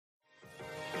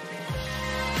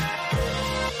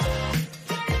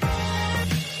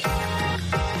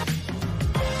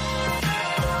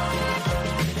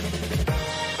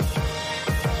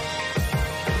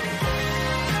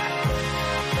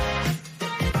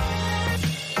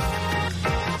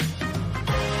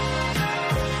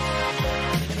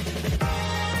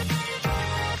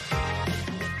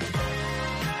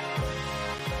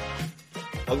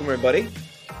Welcome, everybody.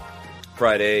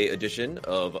 Friday edition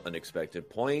of Unexpected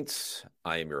Points.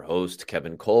 I am your host,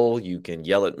 Kevin Cole. You can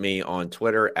yell at me on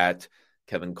Twitter at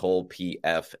Kevin Cole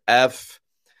PFF.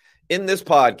 In this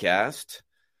podcast,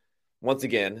 once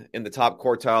again, in the top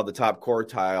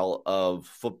quartile of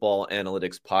football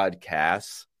analytics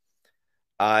podcasts,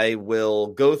 I will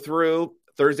go through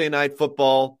Thursday Night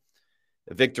Football,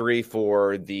 a victory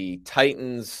for the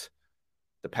Titans,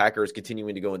 the Packers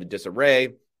continuing to go into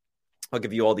disarray. I'll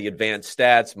give you all the advanced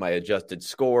stats, my adjusted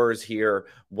scores here,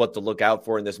 what to look out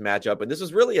for in this matchup. And this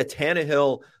is really a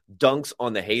Tannehill dunks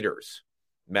on the haters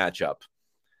matchup.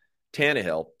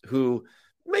 Tannehill, who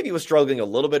maybe was struggling a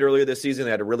little bit earlier this season,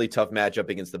 had a really tough matchup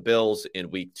against the Bills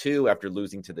in week 2 after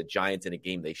losing to the Giants in a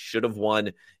game they should have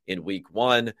won in week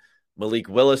 1. Malik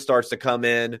Willis starts to come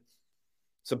in.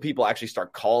 Some people actually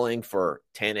start calling for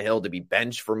Tannehill to be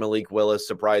benched for Malik Willis,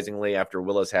 surprisingly, after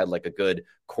Willis had like a good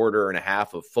quarter and a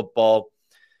half of football.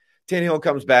 Tannehill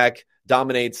comes back,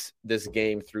 dominates this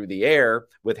game through the air,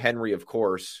 with Henry, of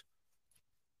course,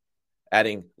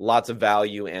 adding lots of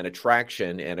value and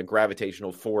attraction and a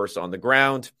gravitational force on the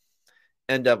ground.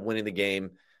 End up winning the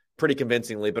game pretty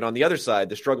convincingly. But on the other side,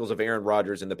 the struggles of Aaron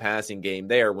Rodgers in the passing game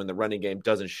there, when the running game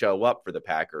doesn't show up for the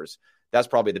Packers, that's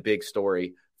probably the big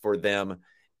story for them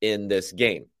in this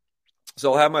game.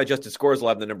 So I'll have my adjusted scores, I'll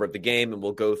have the number of the game, and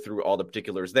we'll go through all the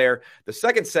particulars there. The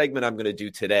second segment I'm going to do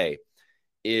today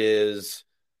is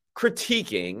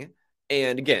critiquing.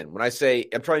 And again, when I say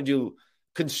I'm trying to do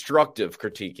constructive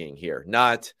critiquing here,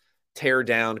 not tear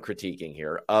down critiquing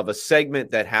here, of a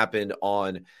segment that happened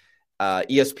on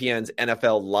ESPN's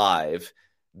NFL Live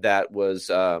that was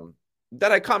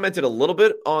that I commented a little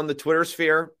bit on the Twitter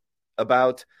sphere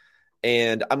about.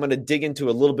 And I'm going to dig into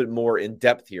a little bit more in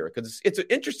depth here because it's an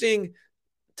interesting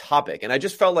topic. And I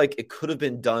just felt like it could have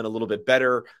been done a little bit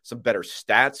better. Some better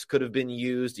stats could have been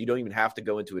used. You don't even have to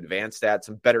go into advanced stats.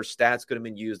 Some better stats could have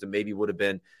been used and maybe would have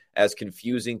been as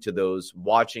confusing to those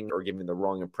watching or giving the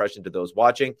wrong impression to those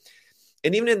watching.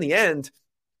 And even in the end,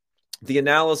 the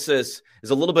analysis is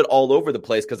a little bit all over the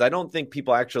place because I don't think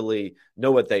people actually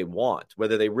know what they want,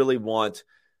 whether they really want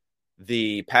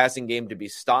the passing game to be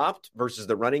stopped versus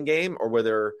the running game, or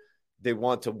whether they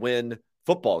want to win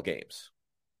football games,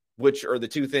 which are the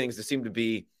two things that seem to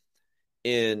be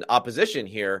in opposition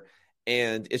here.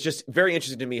 And it's just very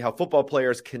interesting to me how football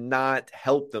players cannot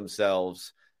help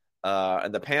themselves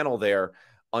and the panel there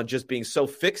on just being so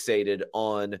fixated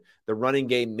on the running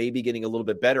game maybe getting a little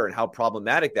bit better and how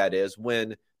problematic that is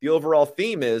when the overall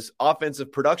theme is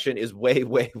offensive production is way,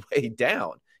 way, way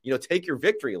down. You know, take your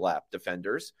victory lap,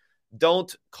 defenders.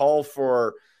 Don't call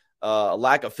for a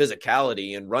lack of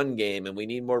physicality and run game, and we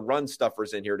need more run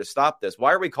stuffers in here to stop this.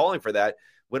 Why are we calling for that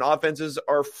when offenses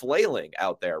are flailing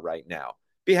out there right now?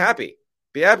 Be happy.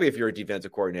 Be happy if you're a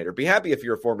defensive coordinator. Be happy if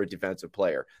you're a former defensive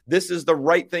player. This is the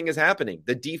right thing is happening.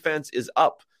 The defense is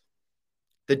up.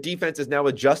 The defense is now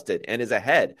adjusted and is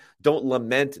ahead. Don't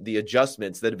lament the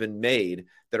adjustments that have been made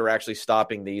that are actually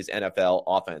stopping these NFL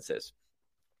offenses.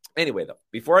 Anyway, though,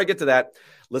 before I get to that,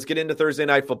 let's get into Thursday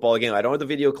Night Football. Again, I don't have the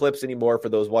video clips anymore for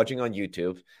those watching on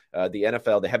YouTube. The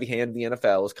NFL, the heavy hand of the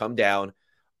NFL has come down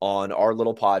on our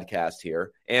little podcast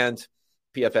here and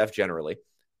PFF generally,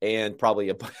 and probably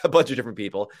a bunch of different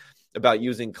people about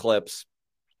using clips,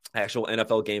 actual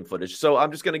NFL game footage. So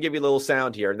I'm just going to give you a little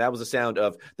sound here, and that was the sound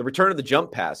of the return of the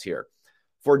jump pass here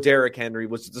for Derrick Henry,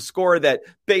 which is the score that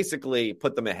basically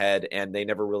put them ahead, and they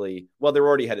never really, well, they were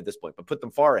already ahead at this point, but put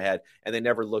them far ahead, and they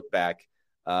never looked back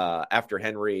after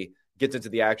Henry gets into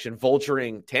the action,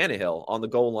 vulturing Tannehill on the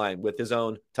goal line with his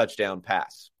own touchdown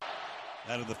pass.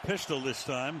 Out of the pistol this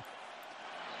time.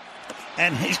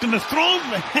 And he's going to throw,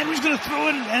 Henry's going to throw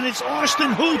it, and it's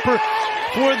Austin Hooper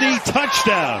for the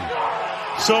touchdown.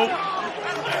 So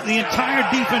the entire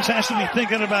defense has to be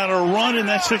thinking about a run in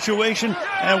that situation.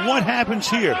 And what happens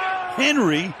here?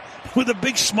 Henry, with a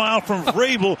big smile from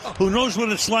Vrabel, who knows what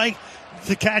it's like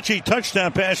to catch a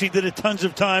touchdown pass. He did it tons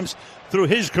of times through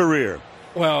his career.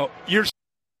 Well,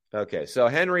 Okay, so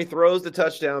Henry throws the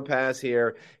touchdown pass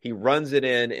here. He runs it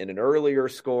in an earlier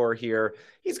score here.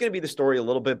 He's going to be the story a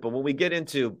little bit, but when we get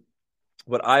into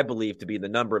what I believe to be the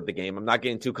number of the game, I'm not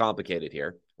getting too complicated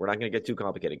here. We're not going to get too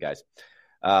complicated, guys.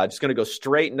 Just going to go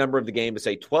straight number of the game to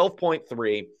say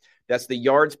 12.3. That's the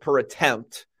yards per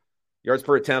attempt. Yards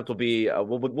per attempt will be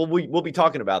we'll be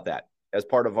talking about that as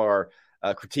part of our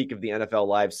critique of the NFL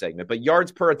Live segment. But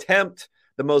yards per attempt,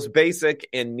 the most basic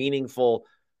and meaningful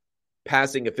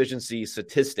passing efficiency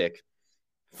statistic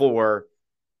for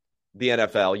the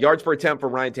NFL. Yards per attempt for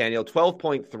Ryan Tannehill,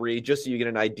 12.3, just so you get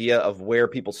an idea of where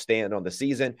people stand on the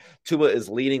season. Tua is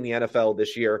leading the NFL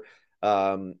this year,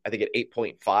 I think at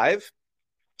 8.5.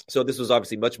 So this was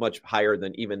obviously much, much higher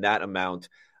than even that amount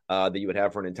that you would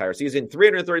have for an entire season.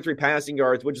 333 passing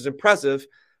yards, which is impressive.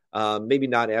 Maybe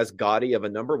not as gaudy of a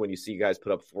number when you see guys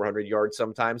put up 400 yards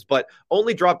sometimes, but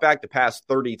only dropped back to pass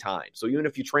 30 times. So even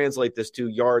if you translate this to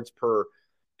yards per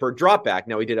drop back,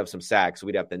 now he did have some sacks, so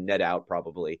we'd have to net out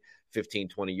probably 15,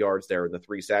 20 yards there in the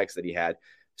 3 sacks that he had.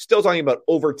 Still talking about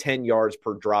over 10 yards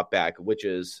per drop back, which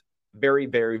is very,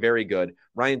 very, very good.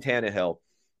 Ryan Tannehill,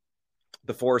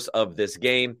 the force of this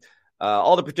game.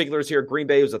 All the particulars here. Green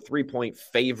Bay was a 3-point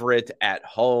favorite at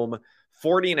home,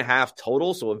 40.5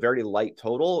 total, so a very light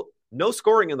total. No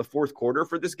scoring in the fourth quarter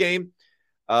for this game.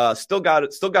 Still got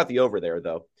the over there,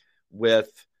 though,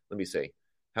 with, let me see,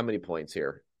 how many points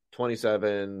here?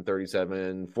 27,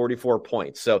 37, 44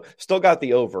 points. So still got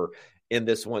the over in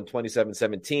this one,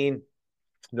 27-17.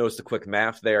 Notice the quick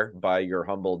math there by your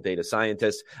humble data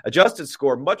scientist. Adjusted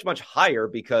score much, much higher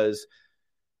because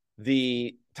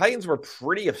the Titans were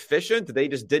pretty efficient. They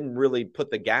just didn't really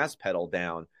put the gas pedal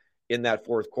down in that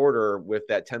fourth quarter with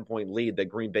that 10-point lead that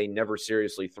Green Bay never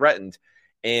seriously threatened.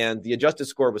 And the adjusted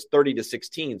score was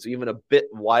 30-16, so even a bit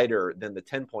wider than the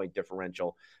 10-point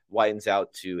differential, widens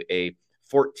out to a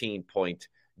 14-point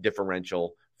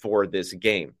differential for this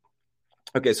game.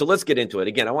 Okay, so let's get into it.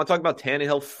 Again, I want to talk about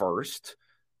Tannehill first.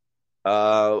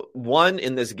 1,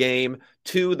 in this game.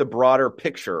 2, the broader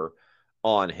picture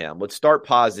on him. Let's start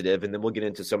positive, and then we'll get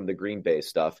into some of the Green Bay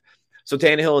stuff. So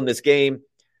Tannehill in this game,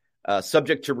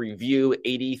 subject to review,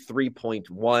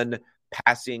 83.1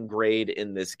 passing grade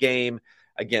in this game.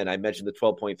 Again, I mentioned the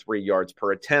 12.3 yards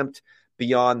per attempt.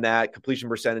 Beyond that, completion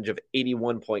percentage of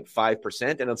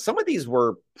 81.5%. And some of these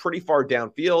were pretty far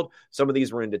downfield. Some of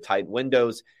these were into tight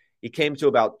windows. He came to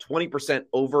about 20%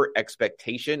 over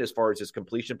expectation as far as his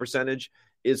completion percentage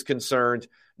is concerned,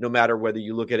 no matter whether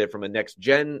you look at it from a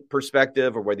next-gen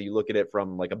perspective or whether you look at it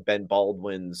from like a Ben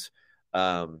Baldwin's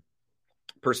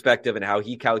perspective and how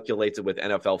he calculates it with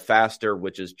NFL Faster,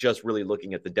 which is just really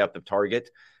looking at the depth of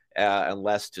target and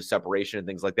less to separation and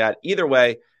things like that. Either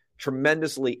way,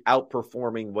 tremendously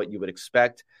outperforming what you would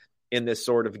expect in this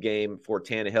sort of game for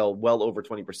Tannehill, well over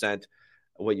 20%.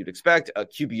 What you'd expect, a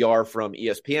QBR from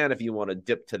ESPN, if you want to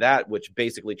dip to that, which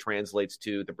basically translates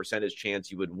to the percentage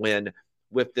chance you would win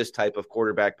with this type of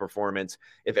quarterback performance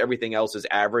if everything else is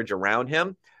average around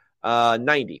him.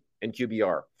 90 in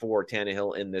QBR for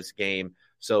Tannehill in this game.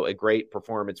 So a great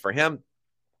performance for him.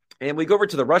 And we go over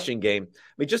to the rushing game. I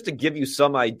mean, just to give you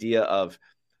some idea of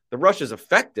the rush is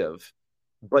effective,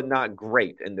 but not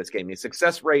great in this game. A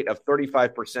success rate of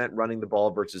 35% running the ball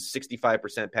versus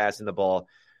 65% passing the ball.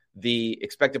 The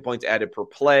expected points added per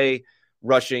play,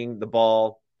 rushing the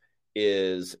ball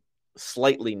is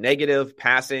slightly negative.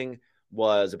 Passing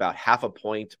was about 0.5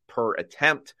 point per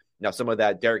attempt. Now, some of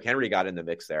that Derrick Henry got in the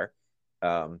mix there.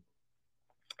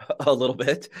 A little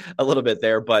bit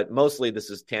there, but mostly this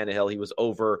is Tannehill. He was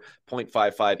over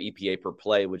 0.55 EPA per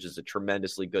play, which is a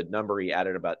tremendously good number. He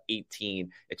added about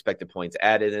 18 expected points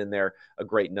added in there, a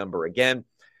great number again.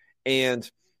 And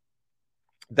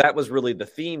that was really the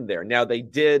theme there. Now, they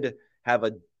did have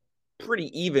a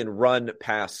pretty even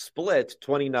run-pass split,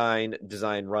 29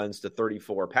 design runs to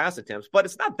 34 pass attempts, but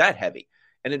it's not that heavy.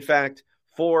 And in fact,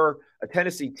 for a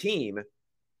Tennessee team,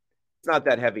 it's not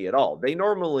that heavy at all. They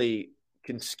normally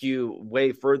can skew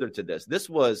way further to this. This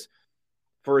was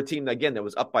for a team, again, that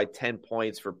was up by 10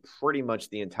 points for pretty much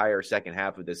the entire second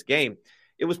half of this game.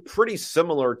 It was pretty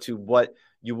similar to what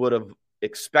you would have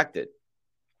expected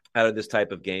out of this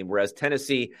type of game, whereas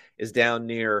Tennessee is down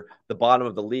near the bottom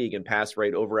of the league in pass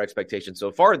rate over expectation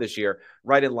so far this year,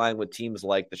 right in line with teams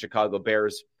like the Chicago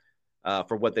Bears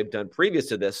for what they've done previous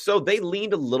to this. So they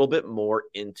leaned a little bit more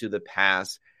into the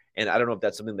pass, and I don't know if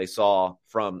that's something they saw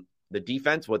from the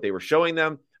defense, what they were showing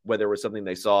them, whether it was something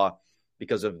they saw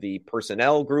because of the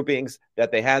personnel groupings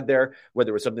that they had there,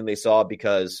 whether it was something they saw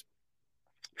because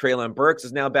Treylon Burks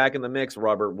is now back in the mix,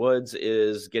 Robert Woods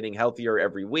is getting healthier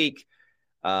every week.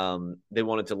 They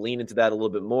wanted to lean into that a little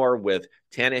bit more with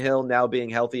Tannehill now being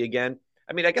healthy again.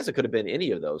 I mean, I guess it could have been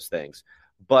any of those things,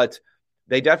 but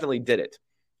they definitely did it,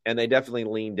 and they definitely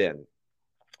leaned in,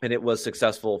 and it was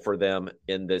successful for them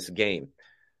in this game.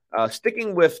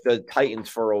 Sticking with the Titans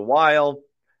for a while,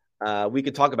 we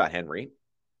could talk about Henry,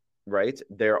 right?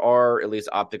 There are, at least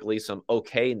optically, some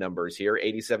okay numbers here.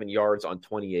 87 yards on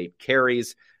 28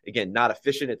 carries. Again, not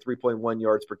efficient at 3.1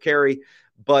 yards per carry,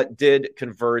 but did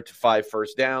convert 5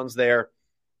 first downs there.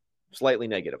 Slightly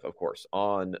negative, of course,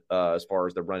 on as far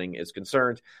as the running is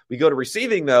concerned. We go to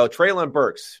receiving, though. Treylon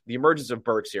Burks, the emergence of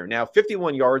Burks here. Now,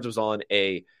 51 yards was on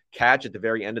a catch at the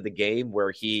very end of the game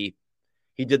where he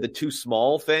did the too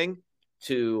small thing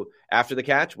to after the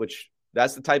catch, which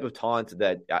That's the type of taunt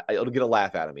that it'll get a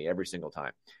laugh out of me every single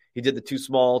time. He did the too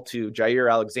small to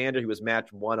Jair Alexander. He was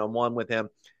matched one-on-one with him.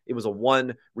 It was a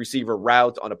one receiver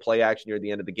route on a play action near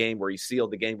the end of the game where he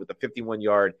sealed the game with a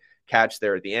 51-yard catch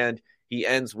there at the end. He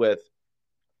ends with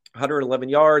 111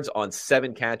 yards on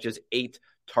 7 catches, 8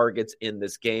 targets in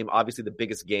this game. Obviously the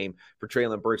biggest game for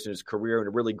Treylon Burks in his career and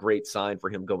a really great sign for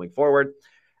him going forward.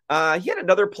 He had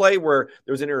another play where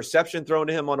there was an interception thrown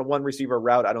to him on a one receiver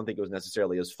route. I don't think it was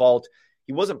necessarily his fault.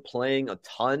 He wasn't playing a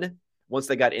ton once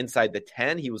they got inside the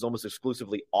 10. He was almost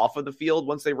exclusively off of the field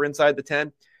once they were inside the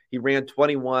 10. He ran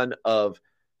 21 of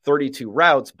 32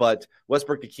 routes, but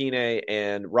Westbrook-Ikhine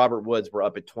and Robert Woods were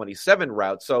up at 27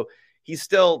 routes. So he's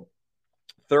still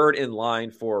third in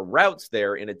line for routes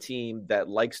there in a team that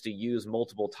likes to use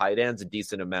multiple tight ends a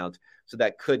decent amount. So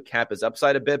that could cap his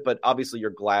upside a bit, but obviously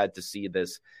you're glad to see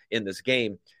this in this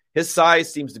game. His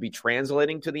size seems to be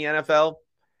translating to the NFL,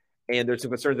 and there's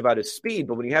some concerns about his speed,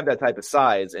 but when you have that type of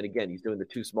size, and again, he's doing the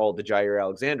too small to Jair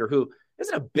Alexander, who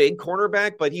isn't a big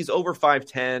cornerback, but he's over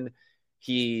 5'10".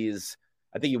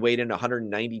 I think he weighed in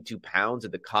 192 pounds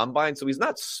at the combine, so he's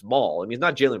not small. I mean, he's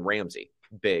not Jalen Ramsey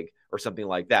big or something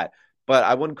like that, but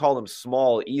I wouldn't call him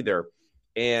small either.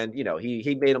 And, you know,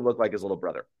 he made him look like his little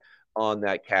brother on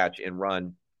that catch and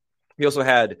run. He also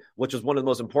had, which was one of the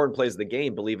most important plays of the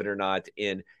game, believe it or not,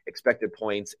 in expected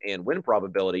points and win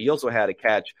probability. He also had a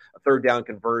catch, a third down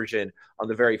conversion on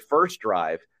the very first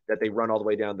drive that they run all the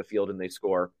way down the field and they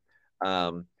score.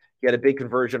 He had a big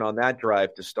conversion on that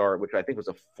drive to start, which I think was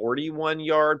a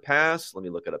 41-yard pass. Let me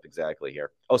look it up exactly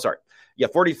here.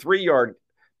 43-yard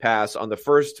pass on the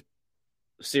first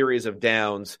series of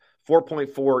downs,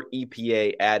 4.4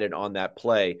 EPA added on that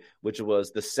play, which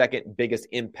was the second biggest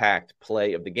impact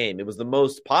play of the game. It was the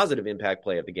most positive impact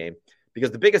play of the game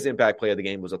because the biggest impact play of the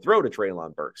game was a throw to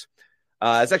Treylon Burks.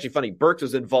 It's actually funny. Burks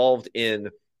was involved in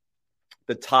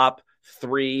the top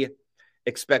 3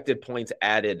 expected points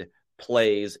added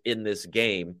plays in this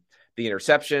game. The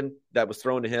interception that was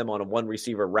thrown to him on a one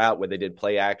receiver route where they did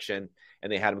play action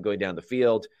and they had him going down the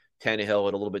field. Tannehill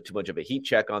had a little bit too much of a heat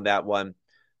check on that one.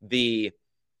 The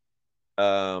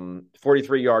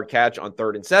 43-yard catch on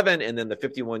 3rd and 7, and then the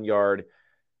 51-yard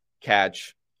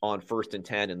catch on 1st and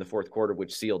 10 in the fourth quarter,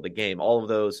 which sealed the game. All of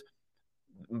those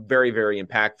very, very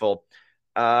impactful.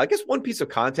 I guess one piece of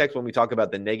context when we talk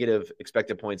about the negative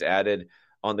expected points added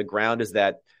on the ground is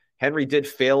that Henry did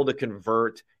fail to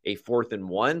convert a 4th and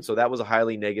 1, so that was a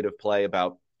highly negative play,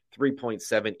 about 3.7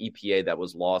 EPA that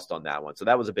was lost on that one. So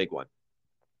that was a big one.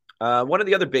 One of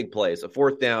the other big plays, a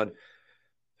 4th down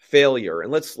failure.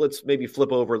 And let's maybe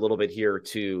flip over a little bit here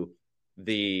to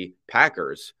the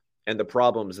Packers and the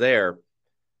problems there.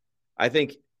 I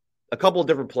think a couple of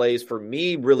different plays for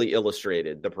me really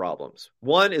illustrated the problems.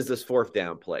 One is this 4th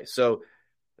down play. So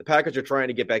the Packers are trying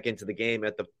to get back into the game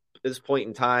at this point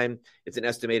in time. It's an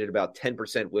estimated about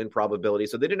 10% win probability.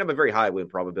 So they didn't have a very high win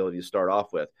probability to start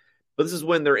off with. But this is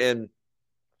when they're in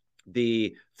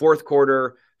the fourth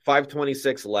quarter,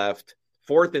 5:26 left,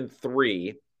 4th and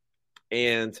 3.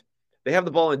 And they have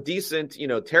the ball in decent,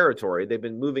 territory. They've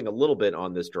been moving a little bit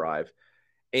on this drive.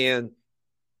 And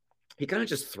he kind of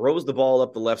just throws the ball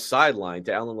up the left sideline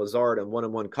to Allen Lazard in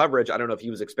one-on-one coverage. I don't know if he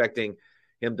was expecting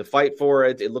him to fight for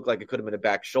it. It looked like it could have been a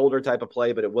back shoulder type of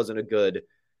play, but it wasn't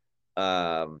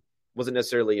wasn't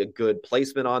necessarily a good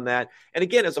placement on that. And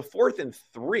again, it's a 4th and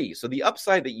 3. So the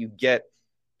upside that you get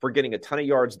for getting a ton of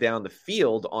yards down the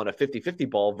field on a 50-50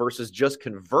 ball versus just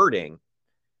converting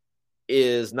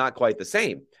is not quite the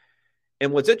same.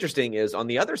 And what's interesting is on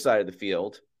the other side of the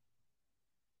field,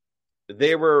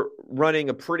 they were running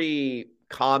a pretty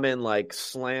common like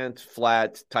slant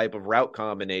flat type of route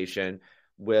combination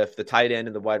with the tight end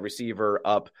and the wide receiver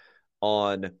up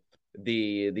on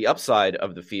the upside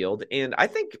of the field. And I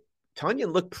think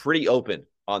Tonyan looked pretty open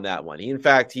on that one. In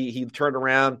fact, he turned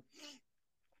around.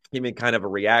 He made kind of a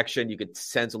reaction. You could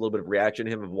sense a little bit of reaction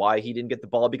to him of why he didn't get the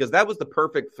ball, because that was the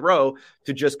perfect throw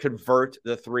to just convert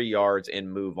the 3 yards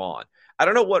and move on. I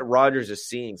don't know what Rodgers is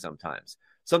seeing sometimes.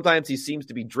 Sometimes he seems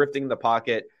to be drifting in the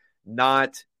pocket,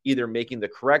 not either making the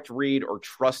correct read or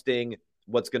trusting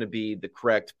what's going to be the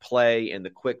correct play and the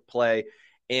quick play.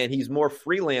 And he's more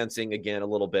freelancing again a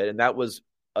little bit. And that was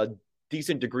a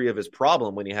decent degree of his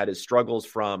problem when he had his struggles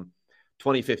from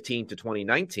 2015 to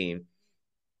 2019.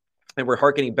 And we're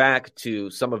hearkening back to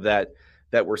some of that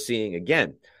we're seeing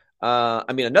again.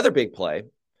 Another big play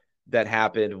that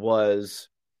happened was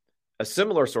a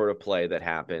similar sort of play that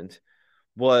happened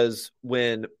was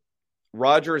when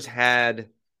the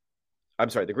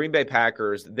Green Bay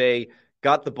Packers, they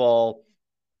got the ball.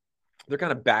 They're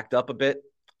kind of backed up a bit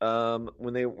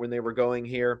when they were going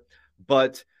here,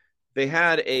 but they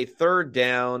had a third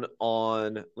down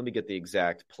on, let me get the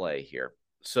exact play here.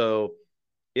 So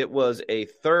it was a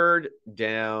third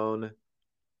down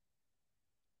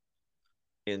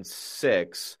and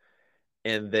 6,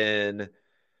 and then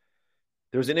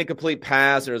there was an incomplete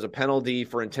pass. There was a penalty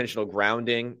for intentional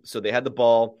grounding. So they had the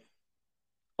ball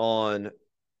on,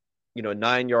 a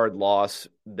 9-yard loss.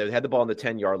 They had the ball on the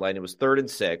 10-yard line. It was 3rd and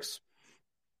 6.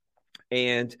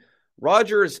 And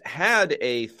Rodgers had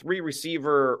a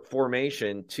 3-receiver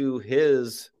formation to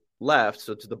his left,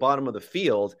 so to the bottom of the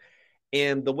field.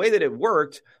 And the way that it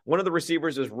worked, one of the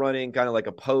receivers is running kind of like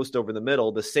a post over the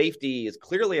middle. The safety is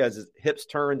clearly has his hips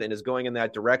turned and is going in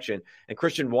that direction. And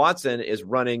Christian Watson is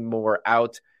running more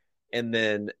out and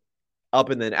then up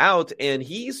and then out. And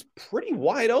he's pretty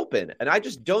wide open. And I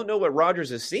just don't know what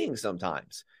Rodgers is seeing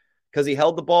sometimes, because he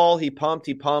held the ball. He pumped.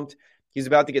 He's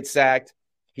about to get sacked.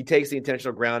 He takes the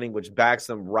intentional grounding, which backs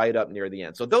them right up near the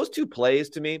end. So those two plays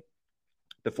to me,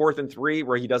 the 4th and 3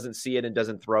 where he doesn't see it and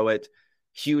doesn't throw it,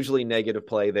 hugely negative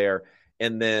play there.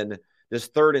 And then this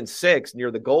 3rd and 6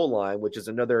 near the goal line, which is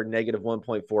another negative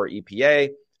 1.4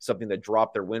 EPA, something that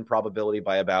dropped their win probability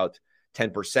by about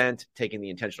 10%, taking the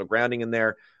intentional grounding in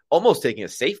there, almost taking a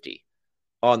safety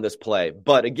on this play.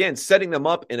 But again, setting them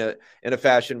up in a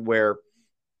fashion where,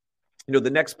 the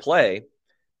next play,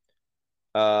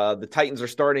 the Titans are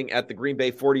starting at the Green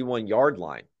Bay 41-yard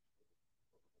line.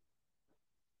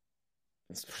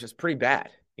 It's just pretty bad.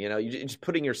 You're just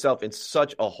putting yourself in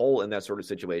such a hole in that sort of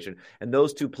situation. And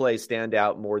those two plays stand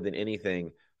out more than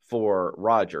anything for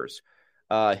Rodgers.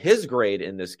 His grade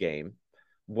in this game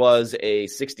was a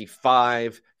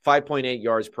 65, 5.8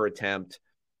 yards per attempt,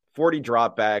 40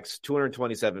 dropbacks,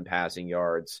 227 passing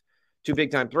yards, 2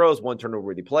 big-time throws, 1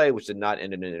 turnover-worthy play, which did not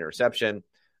end in an interception,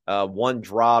 1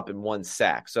 drop, and 1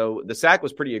 sack. So the sack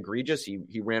was pretty egregious.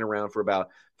 He ran around for about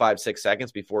 5-6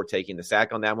 seconds before taking the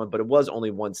sack on that one, but it was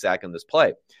only 1 sack on this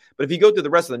play. But if you go through the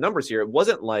rest of the numbers here, it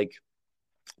wasn't like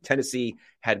Tennessee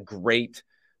had great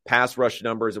pass rush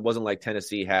numbers. It wasn't like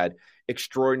Tennessee had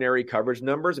extraordinary coverage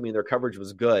numbers. I mean, their coverage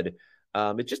was good.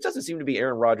 It just doesn't seem to be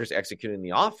Aaron Rodgers executing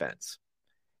the offense.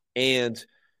 And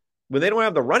when they don't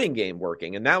have the running game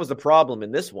working, and that was the problem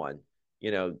in this one,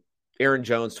 Aaron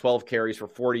Jones, 12 carries for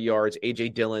 40 yards. A.J.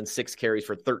 Dillon, 6 carries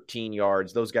for 13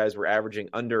 yards. Those guys were averaging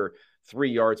under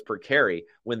 3 yards per carry.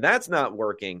 When that's not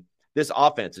working, this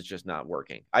offense is just not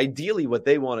working. Ideally, what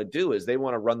they want to do is they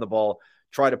want to run the ball,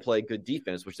 try to play good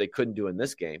defense, which they couldn't do in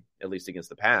this game, at least against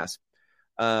the pass,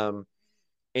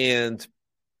 and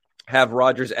have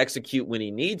Rodgers execute when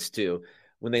he needs to.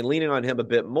 When they lean in on him a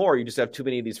bit more, you just have too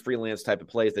many of these freelance type of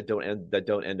plays that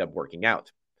don't end up working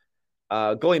out.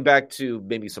 Going back to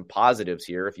maybe some positives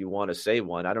here, if you want to say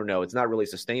one, I don't know. It's not really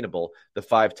sustainable. The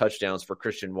 5 touchdowns for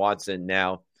Christian Watson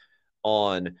now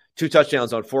on 2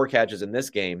 touchdowns on 4 catches in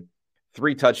this game,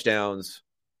 3 touchdowns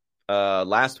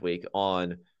last week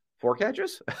on 4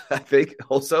 catches, I think,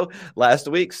 also last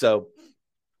week. So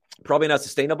probably not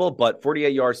sustainable, but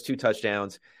 48 yards, 2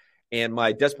 touchdowns. And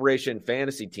my desperation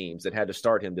fantasy teams that had to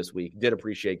start him this week did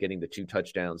appreciate getting the 2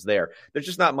 touchdowns there. There's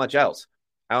just not much else.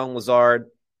 Allen Lazard,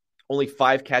 only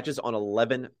 5 catches on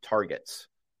 11 targets.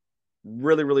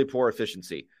 Really, really poor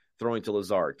efficiency throwing to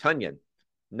Lazard. Tonyan,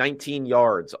 19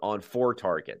 yards on 4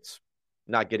 targets.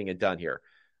 Not getting it done here.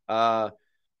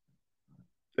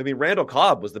 Randall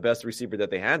Cobb was the best receiver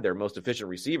that they had there, most efficient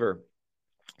receiver.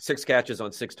 6 catches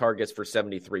on 6 targets for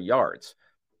 73 yards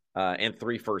and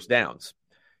 3 first downs.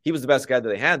 He was the best guy that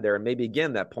they had there. And maybe,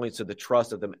 again, that points to the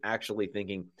trust of them actually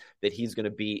thinking that he's going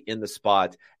to be in the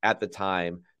spot at the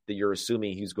time that you're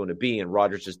assuming he's going to be. And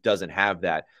Rodgers just doesn't have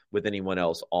that with anyone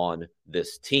else on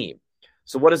this team.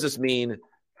 So what does this mean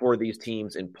for these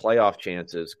teams in playoff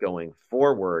chances going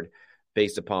forward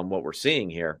based upon what we're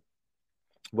seeing here?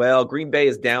 Well, Green Bay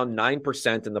is down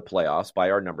 9% in the playoffs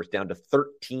by our numbers, down to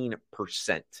 13%.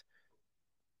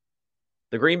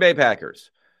 The Green Bay Packers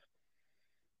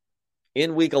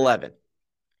in week 11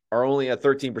 are only a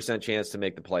 13% chance to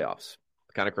make the playoffs.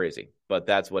 Kind of crazy, but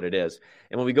that's what it is.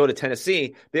 And when we go to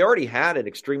Tennessee, they already had an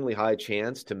extremely high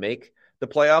chance to make the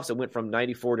playoffs. It went from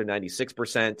 94 to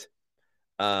 96%.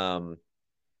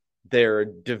 Their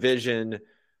division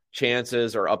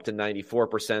chances are up to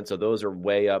 94%, so those are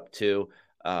way up too.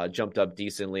 Jumped up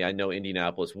decently. I know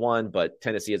Indianapolis won, but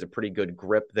Tennessee has a pretty good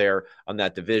grip there on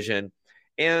that division.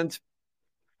 And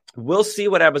we'll see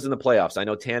what happens in the playoffs. I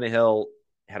know Tannehill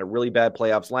had a really bad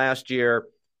playoffs last year.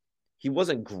 He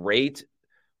wasn't great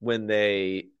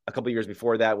a couple years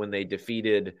before that, when they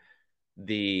defeated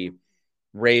the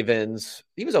Ravens.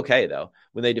 He was okay, though,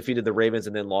 when they defeated the Ravens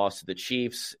and then lost to the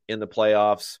Chiefs in the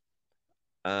playoffs.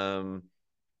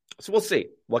 So we'll see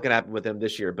what can happen with them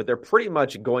this year, but they're pretty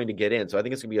much going to get in. So I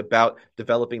think it's going to be about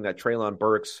developing that Treylon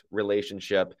Burks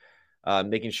relationship,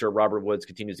 making sure Robert Woods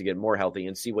continues to get more healthy,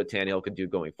 and see what Tannehill can do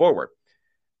going forward.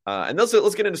 And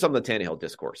let's get into some of the Tannehill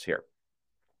discourse here.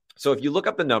 So if you look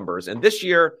up the numbers, and this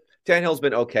year, Tannehill's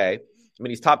been okay. I mean,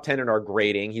 he's top 10 in our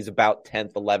grading. He's about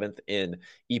 10th, 11th in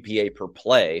EPA per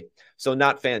play. So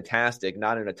not fantastic,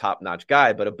 not in a top-notch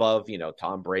guy, but above,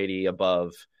 Tom Brady,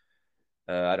 above,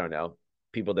 I don't know,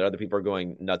 people that other people are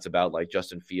going nuts about, like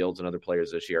Justin Fields and other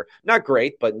players this year. Not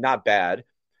great, but not bad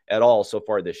at all so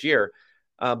far this year.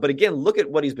 But again, look at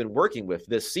what he's been working with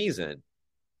this season.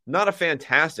 Not a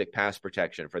fantastic pass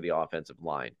protection for the offensive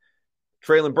line.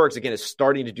 Treylon Burks, again, is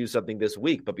starting to do something this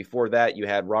week. But before that, you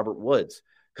had Robert Woods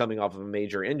coming off of a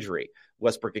major injury.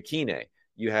 Westbrook-Ikhine.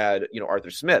 You had, Arthur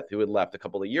Smith, who had left a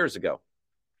couple of years ago.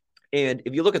 And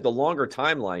if you look at the longer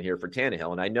timeline here for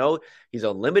Tannehill, and I know he's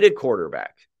a limited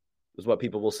quarterback, is what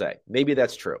people will say. Maybe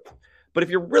that's true. But if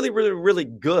you're really, really, really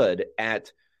good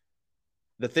at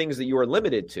the things that you are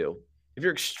limited to, if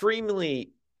you're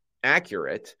extremely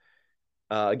accurate,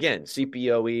 again,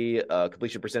 CPOE,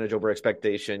 completion percentage over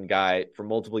expectation guy for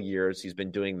multiple years, he's been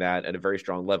doing that at a very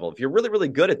strong level. If you're really, really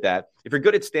good at that, if you're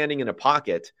good at standing in a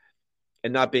pocket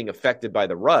and not being affected by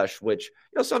the rush, which,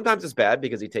 sometimes is bad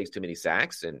because he takes too many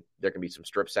sacks, and there can be some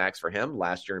strip sacks for him.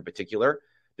 Last year in particular,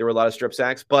 there were a lot of strip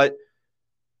sacks, but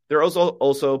there are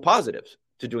also positives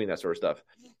to doing that sort of stuff.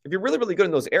 If you're really, really good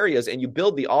in those areas and you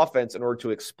build the offense in order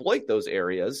to exploit those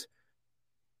areas,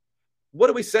 what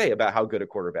do we say about how good a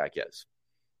quarterback is?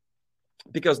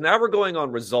 Because now we're going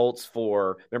on results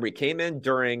for, remember, he came in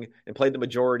during and played the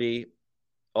majority,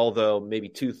 although maybe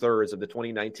 2/3 of the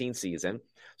 2019 season.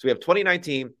 So we have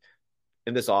 2019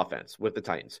 in this offense with the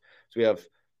Titans. So we have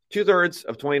 2/3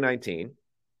 of 2019.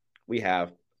 We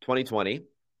have 2020,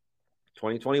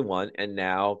 2021, and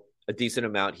now a decent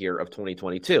amount here of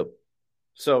 2022.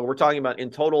 So we're talking about in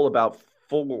total about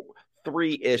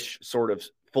 3-ish sort of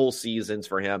full seasons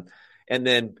for him. And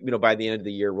then, by the end of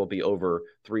the year, we'll be over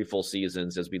 3 full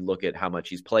seasons as we look at how much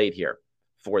he's played here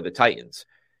for the Titans.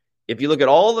 If you look at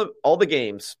all the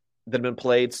games that have been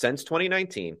played since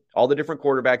 2019, all the different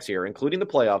quarterbacks here, including the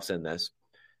playoffs in this,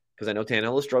 because I know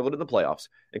Tannehill has struggled in the playoffs,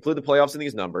 include the playoffs in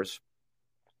these numbers.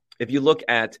 If you look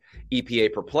at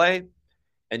EPA per play,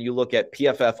 and you look at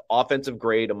PFF offensive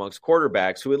grade amongst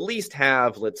quarterbacks who at least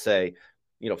have, let's say,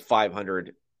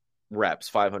 500 reps,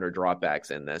 500 dropbacks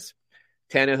in this,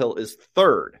 Tannehill is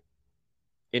 3rd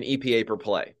in EPA per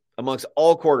play amongst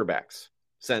all quarterbacks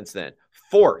since then.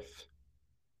 4th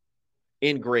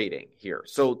in grading here.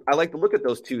 So I like to look at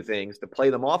those two things to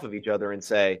play them off of each other and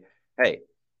say, hey,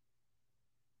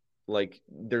 like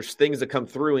there's things that come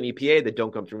through in EPA that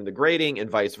don't come through in the grading and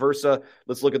vice versa.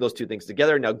 Let's look at those two things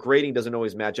together. Now, grading doesn't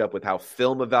always match up with how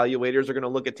film evaluators are going to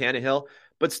look at Tannehill,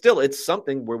 but still it's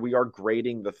something where we are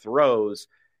grading the throws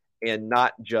and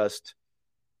not just,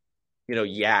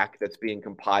 yak that's being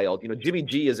compiled. Jimmy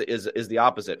G is the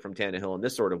opposite from Tannehill in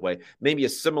this sort of way. Maybe a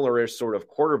similar sort of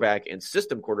quarterback and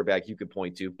system quarterback you could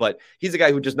point to, but he's a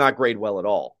guy who does not grade well at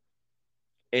all,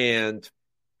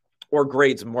 or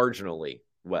grades marginally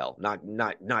well, not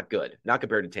good, not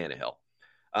compared to Tannehill.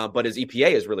 But his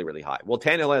EPA is really, really high. Well,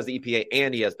 Tannehill has the EPA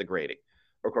and he has the grading,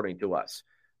 according to us.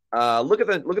 Look at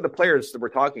the players that we're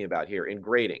talking about here in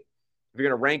grading. If you're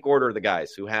going to rank order the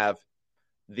guys who have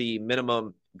the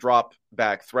minimum drop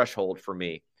back threshold for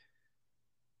me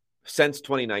since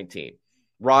 2019,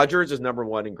 Rodgers is number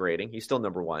 1 in grading. He's still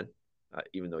number 1,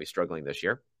 even though he's struggling this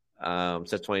year. Since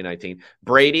 2019,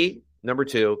 Brady number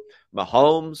 2,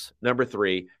 Mahomes number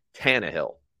 3,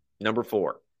 Tannehill number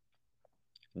 4,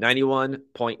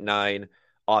 91.9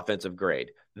 offensive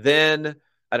grade. Then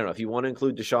I don't know if you want to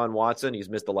include Deshaun Watson. He's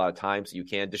missed a lot of time, so you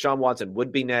can. Deshaun Watson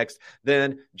would be next.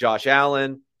 Then Josh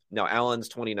Allen. Now, Allen's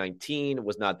 2019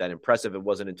 was not that impressive. It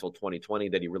wasn't until 2020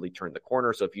 that he really turned the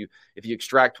corner. So if you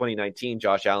extract 2019,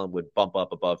 Josh Allen would bump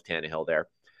up above Tannehill there.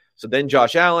 So then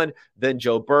Josh Allen, then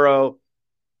Joe Burrow,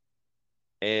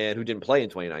 and who didn't play in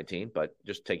 2019, but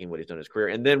just taking what he's done in his career,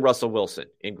 and then Russell Wilson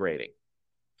in grading.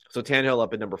 So Tannehill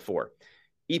up at number 4.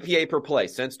 EPA per play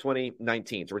since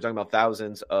 2019. So we're talking about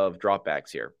thousands of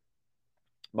dropbacks here.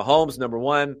 Mahomes, number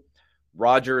 1.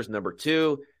 Rodgers, number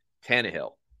 2.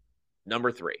 Tannehill,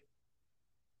 number 3.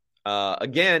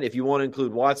 Again, if you want to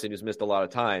include Watson, who's missed a lot of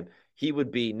time, he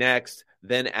would be next,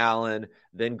 then Allen,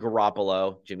 then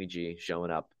Garoppolo, Jimmy G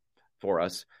showing up for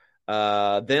us.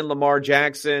 Then Lamar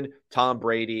Jackson, Tom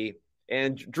Brady,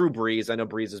 and Drew Brees. I know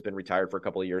Brees has been retired for a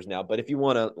couple of years now, but if you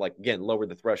want to, again, lower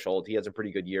the threshold, he has some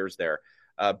pretty good years there.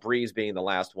 Brees being the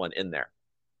last one in there.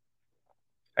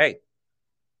 Hey,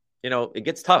 it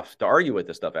gets tough to argue with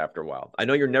this stuff after a while. I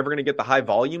know you're never going to get the high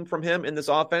volume from him in this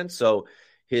offense, so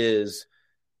his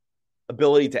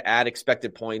ability to add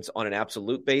expected points on an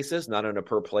absolute basis, not on a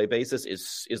per play basis,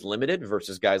 is limited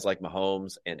versus guys like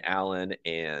Mahomes and Allen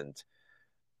and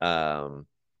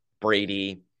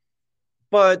Brady.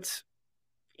 But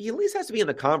he at least has to be in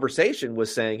the conversation with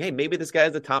saying, hey, maybe this guy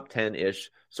is a top 10-ish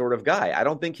sort of guy. I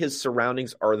don't think his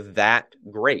surroundings are that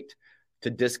great to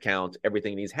discount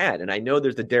everything he's had. And I know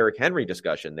there's the Derrick Henry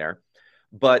discussion there,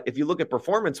 but if you look at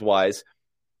performance-wise,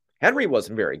 Henry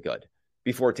wasn't very good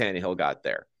before Tannehill got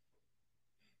there.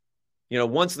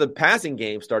 Once the passing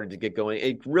game started to get going,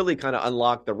 it really kind of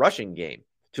unlocked the rushing game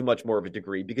to much more of a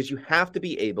degree because you have to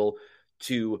be able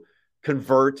to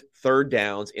convert third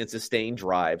downs and sustain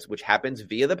drives, which happens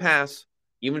via the pass,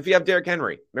 even if you have Derrick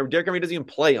Henry. Remember, Derrick Henry doesn't even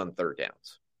play on third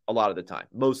downs a lot of the time,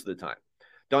 most of the time.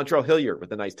 Dontrell Hilliard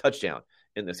with a nice touchdown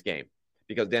in this game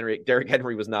because Derrick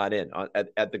Henry was not in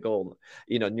at the goal,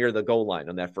 near the goal line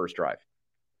on that first drive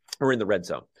or in the red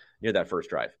zone near that first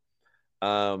drive.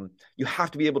 You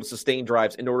have to be able to sustain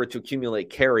drives in order to accumulate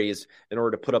carries, in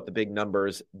order to put up the big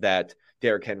numbers that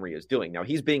Derrick Henry is doing. Now,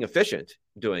 he's being efficient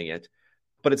doing it,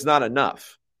 but it's not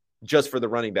enough just for the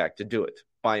running back to do it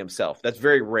by himself. That's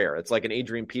very rare. It's like an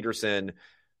Adrian Peterson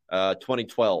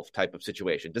 2012 type of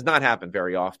situation. Does not happen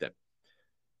very often.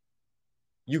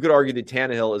 You could argue that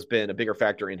Tannehill has been a bigger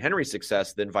factor in Henry's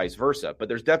success than vice versa, but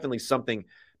there's definitely something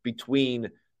between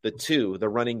the two, the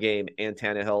running game and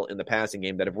Tannehill in the passing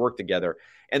game, that have worked together.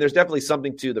 And there's definitely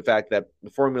something to the fact that the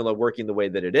formula working the way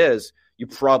that it is, you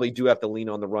probably do have to lean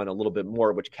on the run a little bit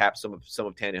more, which caps some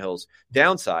of Tannehill's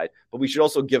downside. But we should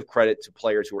also give credit to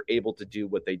players who are able to do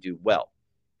what they do well.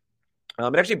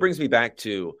 It actually brings me back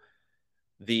to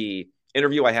the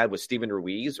interview I had with Steven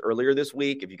Ruiz earlier this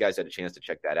week. If you guys had a chance to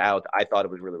check that out, I thought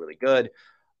it was really, really good.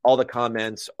 All the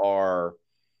comments are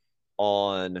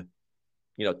on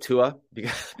Tua,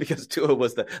 because Tua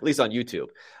was at least on YouTube,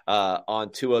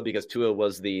 on Tua, because Tua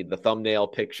was the thumbnail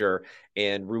picture,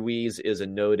 and Ruiz is a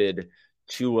noted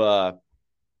Tua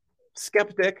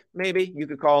skeptic, maybe you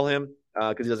could call him,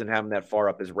 because he doesn't have him that far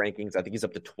up his rankings. I think he's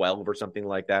up to 12 or something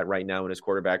like that right now in his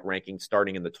quarterback ranking,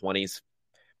 starting in the 20s.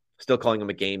 Still calling him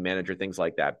a game manager, things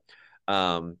like that.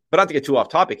 But not to get too off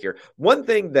topic here, one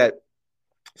thing that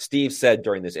Steve said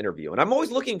during this interview, and I'm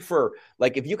always looking for,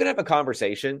 if you can have a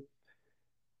conversation,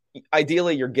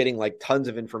 ideally you're getting tons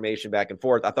of information back and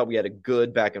forth. I thought we had a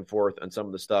good back and forth on some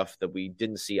of the stuff that we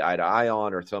didn't see eye to eye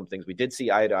on, or some things we did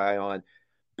see eye to eye on.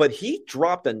 But he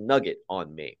dropped a nugget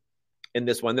on me in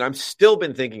this one that I'm still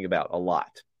been thinking about a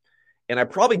lot. And I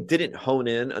probably didn't hone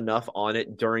in enough on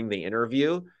it during the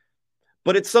interview,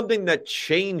 but it's something that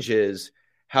changes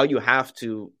how you have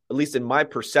to, at least in my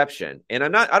perception. And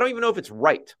I don't even know if it's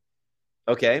right.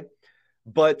 Okay.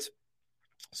 But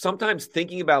sometimes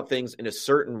thinking about things in a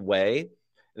certain way,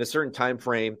 in a certain time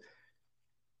frame,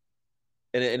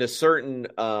 in a certain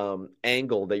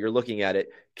angle that you're looking at it,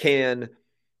 can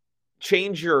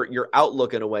change your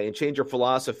outlook in a way and change your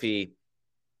philosophy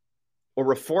or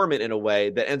reform it in a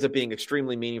way that ends up being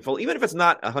extremely meaningful, even if it's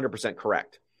not 100%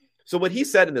 correct. So what he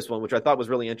said in this one, which I thought was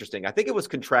really interesting, I think it was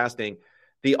contrasting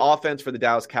the offense for the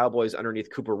Dallas Cowboys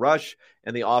underneath Cooper Rush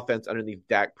and the offense underneath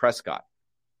Dak Prescott.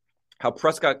 How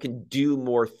Prescott can do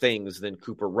more things than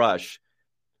Cooper Rush,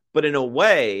 but in a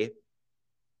way,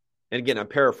 and again, I'm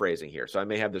paraphrasing here, so I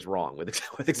may have this wrong with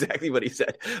exactly what he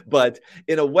said, but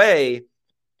in a way,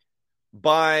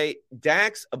 by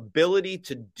Dak's ability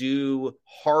to do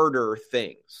harder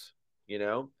things,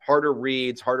 harder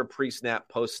reads, harder pre-snap,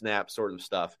 post-snap sort of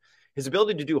stuff, his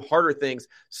ability to do harder things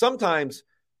sometimes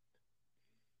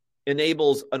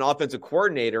enables an offensive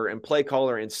coordinator and play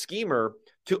caller and schemer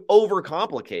to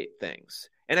overcomplicate things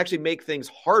and actually make things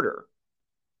harder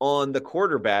on the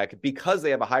quarterback because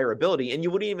they have a higher ability. And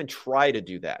you wouldn't even try to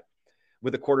do that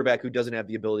with a quarterback who doesn't have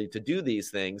the ability to do these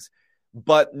things.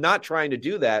 But not trying to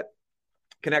do that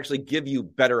can actually give you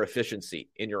better efficiency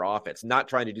in your offense. Not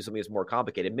trying to do something that's more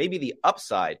complicated. Maybe the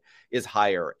upside is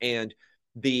higher and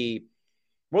the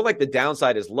more like the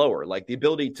downside is lower. Like the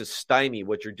ability to stymie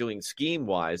what you're doing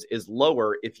scheme-wise is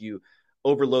lower if you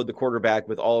overload the quarterback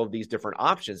with all of these different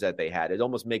options that they had. It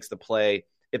almost makes the play,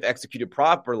 if executed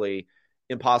properly,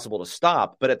 impossible to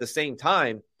stop. But at the same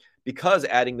time, because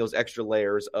adding those extra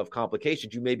layers of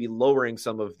complications, you may be lowering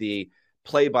some of the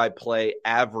play-by-play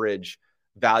average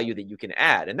value that you can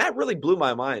add. And that really blew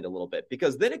my mind a little bit,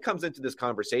 because then it comes into this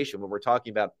conversation when we're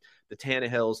talking about the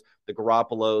Tannehills, the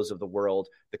Garoppolos of the world,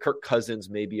 the Kirk Cousins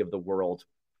maybe of the world,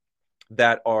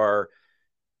 that are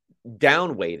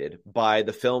downweighted by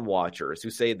the film watchers who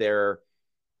say they're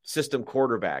system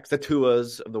quarterbacks, the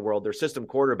Tuas of the world, they're system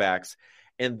quarterbacks.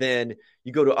 And then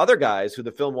you go to other guys who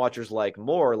the film watchers like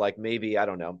more, like maybe, I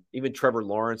don't know, even Trevor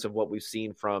Lawrence of what we've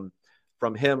seen from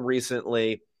him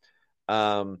recently.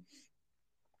 What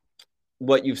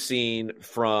you've seen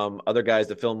from other guys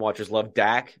the film watchers love.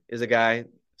 Dak is a guy,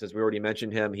 since we already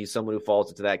mentioned him. He's someone who falls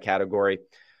into that category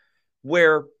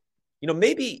where,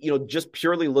 maybe, just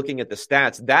purely looking at the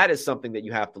stats, that is something that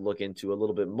you have to look into a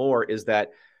little bit more, is that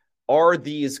are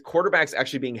these quarterbacks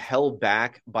actually being held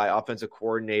back by offensive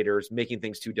coordinators, making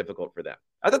things too difficult for them?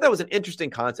 I thought that was an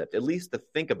interesting concept, at least to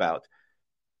think about,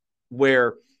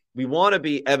 where we want to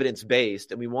be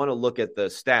evidence-based and we want to look at the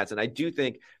stats. And I do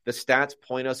think the stats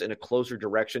point us in a closer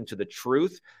direction to the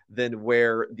truth than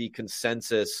where the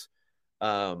consensus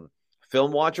film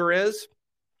watcher is.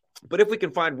 But if we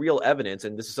can find real evidence,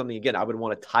 and this is something, again, I would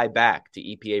want to tie back to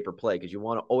EPA per play, because you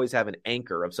want to always have an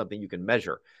anchor of something you can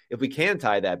measure. If we can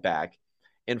tie that back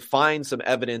and find some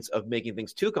evidence of making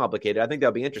things too complicated, I think that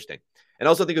would be interesting. And I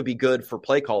also think it would be good for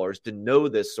play callers to know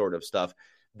this sort of stuff,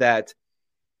 that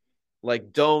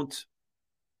don't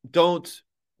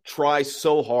try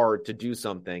so hard to do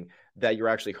something that you're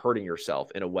actually hurting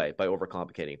yourself in a way by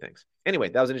overcomplicating things. Anyway,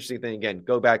 that was an interesting thing. Again,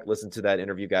 go back, listen to that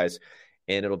interview, guys,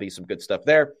 and it'll be some good stuff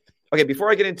there. Okay,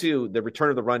 before I get into the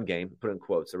return of the run game, put in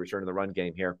quotes, the return of the run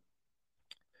game here,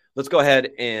 let's go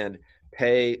ahead and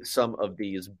pay some of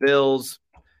these bills.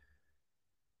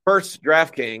 First,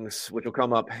 DraftKings, which will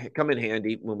come in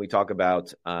handy when we talk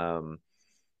about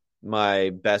my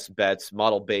best bets,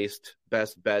 model-based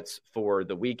best bets for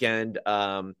the weekend.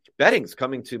 Betting's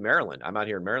coming to Maryland. I'm out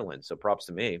here in Maryland, so props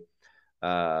to me.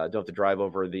 Don't have to drive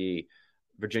over the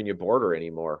Virginia border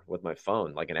anymore with my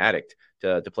phone like an addict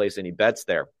to place any bets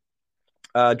there.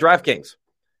 DraftKings,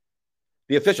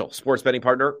 the official sports betting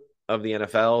partner of the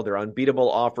NFL. Their unbeatable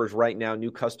offers right now.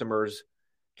 New customers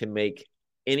can make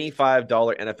any $5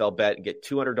 NFL bet and get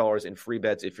 $200 in free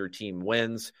bets if your team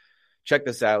wins. Check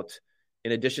this out.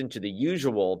 In addition to the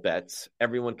usual bets,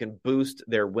 everyone can boost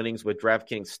their winnings with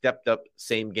DraftKings stepped-up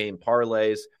same-game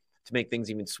parlays. To make things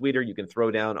even sweeter, you can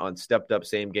throw down on stepped-up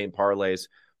same-game parlays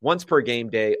once per game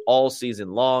day all season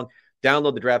long.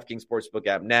 Download the DraftKings Sportsbook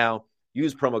app now.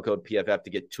 Use promo code PFF to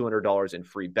get $200 in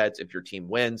free bets if your team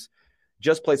wins.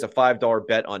 Just place a $5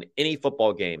 bet on any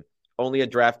football game, only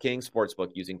at DraftKings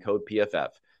Sportsbook using code PFF.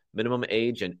 Minimum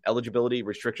age and eligibility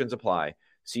restrictions apply.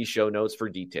 See show notes for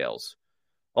details.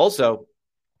 Also,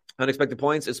 Unexpected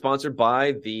Points is sponsored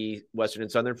by the Western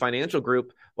and Southern Financial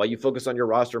Group. While you focus on your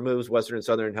roster moves, Western and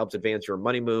Southern helps advance your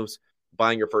money moves,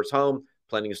 buying your first home,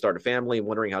 planning to start a family, and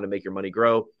wondering how to make your money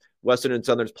grow. Western and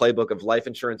Southern's playbook of life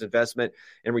insurance, investment,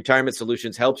 and retirement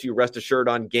solutions helps you rest assured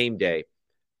on game day.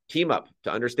 Team up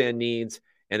to understand needs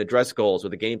and address goals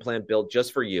with a game plan built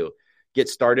just for you. Get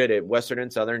started at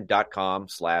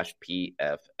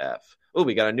westernsouthern.com/PFF. Oh,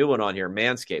 we got a new one on here,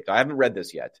 Manscaped. I haven't read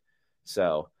this yet,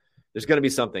 so there's going to be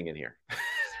something in here.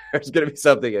 There's going to be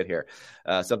something in here,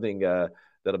 something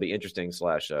that'll be interesting /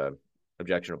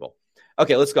 objectionable.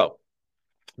 Okay, let's go.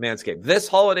 Manscaped. This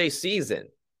holiday season,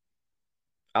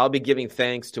 I'll be giving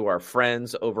thanks to our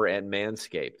friends over at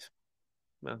Manscaped.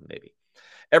 Well, maybe.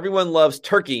 Everyone loves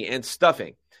turkey and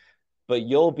stuffing, but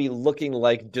you'll be looking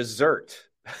like dessert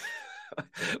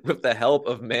with the help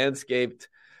of Manscaped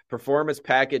Performance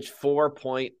Package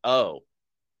 4.0.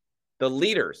 The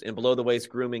leaders in below-the-waist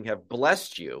grooming have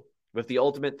blessed you with the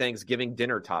ultimate Thanksgiving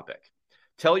dinner topic.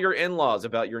 Tell your in-laws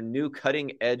about your new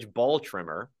cutting-edge ball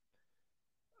trimmer.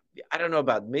 I don't know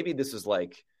about, maybe this is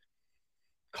like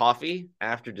coffee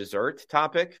after dessert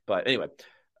topic, but anyway.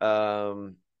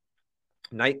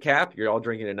 Nightcap. You're all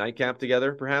drinking a nightcap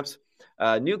together, perhaps.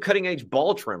 New cutting-edge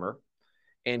ball trimmer,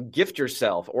 and gift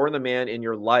yourself or the man in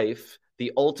your life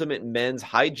the ultimate men's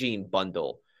hygiene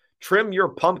bundle. Trim your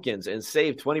pumpkins and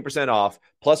save 20% off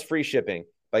plus free shipping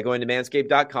by going to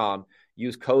manscaped.com.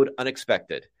 Use code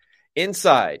UNEXPECTED.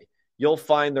 Inside, you'll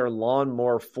find their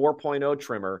Lawnmower 4.0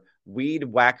 trimmer, Weed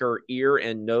Whacker ear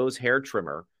and nose hair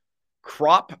trimmer,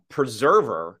 Crop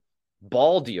Preserver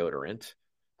ball deodorant,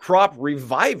 Crop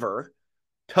Reviver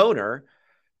toner,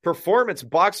 Performance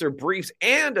boxer briefs,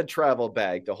 and a travel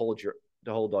bag to hold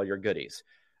all your goodies.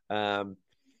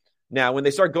 Now, when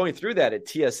they start going through that at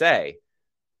TSA,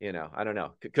 I don't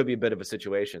know. It could be a bit of a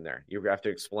situation there. You have to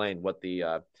explain what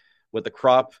the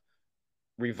Crop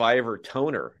Reviver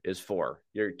toner is for.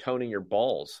 You're toning your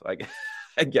balls, I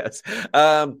guess.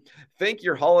 Think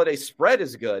your holiday spread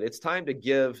is good. It's time to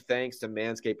give thanks to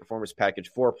Manscaped Performance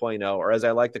Package 4.0, or as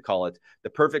I like to call it, the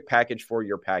perfect package for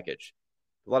your package.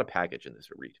 A lot of package in this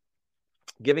to read.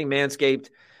 Giving Manscaped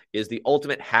is the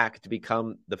ultimate hack to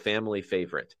become the family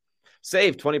favorite.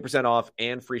 Save 20% off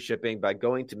and free shipping by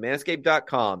going to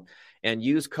manscaped.com and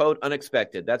use code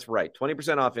UNEXPECTED. That's right,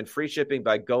 20% off and free shipping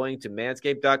by going to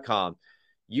manscaped.com.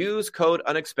 Use code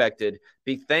UNEXPECTED.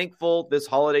 Be thankful this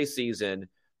holiday season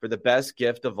for the best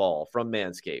gift of all from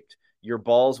Manscaped. Your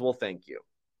balls will thank you.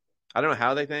 I don't know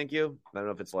how they thank you. I don't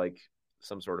know if it's like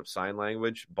some sort of sign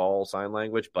language, ball sign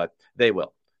language, but they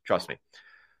will. Trust me.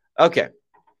 Okay.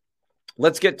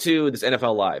 Let's get to this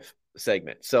NFL Live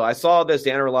segment. So I saw this.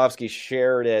 Dan Orlovsky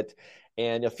shared it,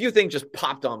 and a few things just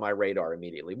popped on my radar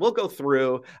immediately. We'll go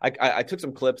through. I took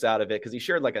some clips out of it because he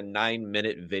shared like a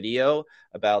 9-minute video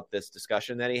about this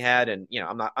discussion that he had, and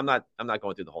I'm not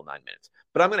going through the whole 9 minutes,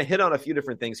 but I'm going to hit on a few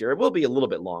different things here. It will be a little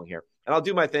bit long here, and I'll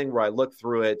do my thing where I look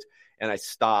through it and I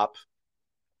stop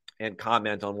and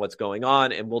comment on what's going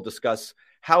on, and we'll discuss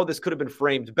how this could have been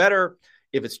framed better,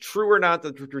 if it's true or not,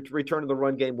 the return of the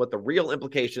run game, what the real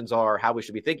implications are, how we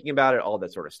should be thinking about it, all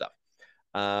that sort of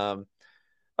stuff.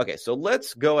 Okay, so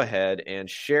let's go ahead and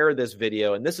share this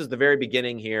video. And this is the very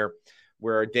beginning here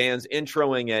where Dan's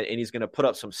introing it, and he's going to put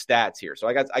up some stats here. So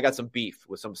I got some beef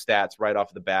with some stats right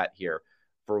off the bat here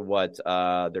for what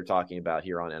they're talking about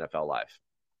here on NFL Live.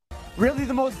 Really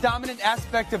the most dominant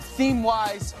aspect of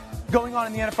theme-wise going on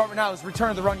in the NFL right now is return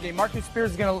of the run game. Marcus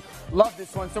Spears is going to love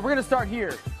this one. So we're going to start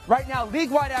here. Right now,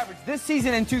 league-wide average this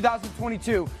season in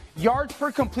 2022, yards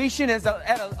per completion is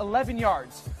at 11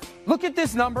 yards. Look at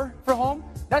this number for home.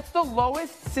 That's the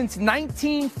lowest since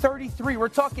 1933. We're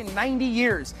talking 90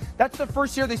 years. That's the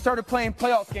first year they started playing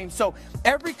playoff games. So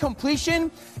every completion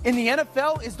in the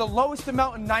NFL is the lowest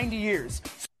amount in 90 years.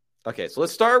 Okay, so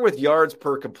let's start with yards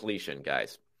per completion,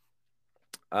 guys.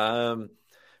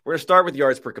 We're going to start with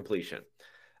yards per completion.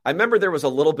 I remember there was a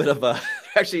little bit of a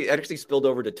actually spilled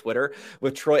over to Twitter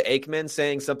with Troy Aikman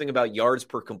saying something about yards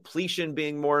per completion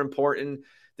being more important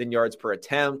than yards per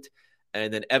attempt.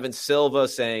 And then Evan Silva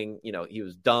saying, he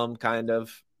was dumb, kind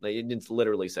of. He didn't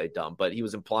literally say dumb, but he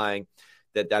was implying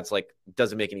that that's like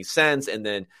doesn't make any sense. And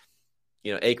then,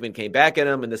 Aikman came back at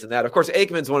him and this and that. Of course,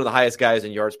 Aikman's one of the highest guys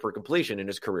in yards per completion in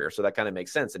his career. So that kind of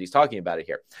makes sense that he's talking about it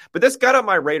here. But this got on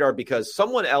my radar because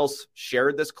someone else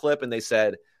shared this clip and they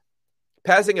said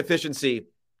passing efficiency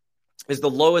is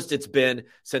the lowest it's been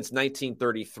since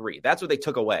 1933. That's what they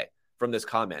took away from this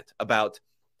comment about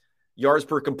yards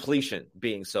per completion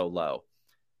being so low.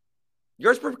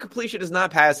 Yards per completion is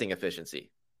not passing efficiency.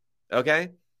 Okay?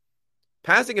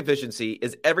 Passing efficiency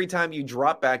is every time you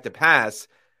drop back to pass.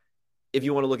 If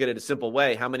you want to look at it a simple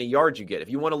way, how many yards you get. If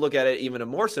you want to look at it even a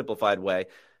more simplified way,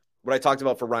 what I talked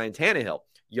about for Ryan Tannehill,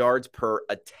 yards per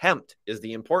attempt is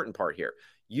the important part here.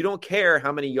 You don't care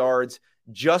how many yards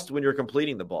just when you're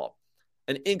completing the ball.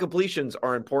 And incompletions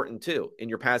are important too in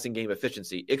your passing game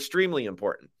efficiency, extremely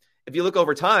important. If you look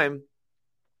over time,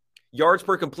 yards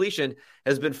per completion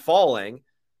has been falling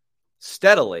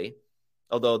steadily,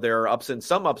 although there are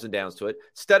some ups and downs to it,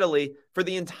 steadily for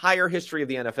the entire history of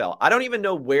the NFL. I don't even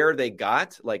know where they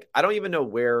got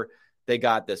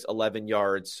this 11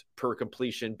 yards per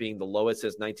completion being the lowest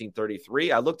since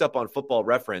 1933. I looked up on Football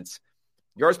Reference.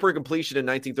 Yards per completion in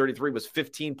 1933 was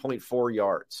 15.4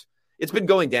 yards. It's been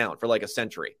going down for like a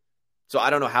century. So I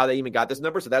don't know how they even got this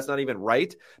number, so that's not even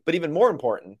right. But even more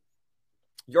important,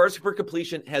 yards per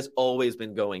completion has always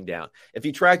been going down. If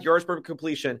you track yards per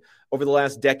completion over the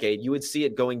last decade, you would see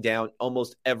it going down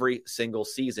almost every single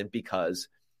season because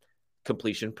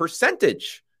completion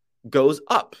percentage goes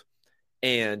up.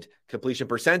 And completion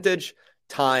percentage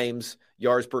times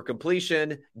yards per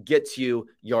completion gets you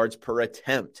yards per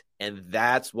attempt. And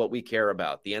that's what we care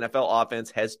about. The NFL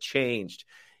offense has changed.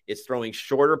 It's throwing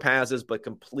shorter passes, but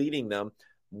completing them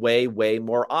way, way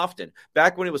more often.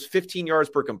 Back when it was 15 yards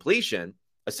per completion,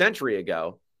 a century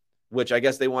ago, which I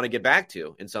guess they want to get back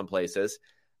to in some places,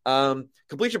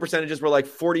 completion percentages were like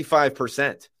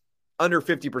 45%, under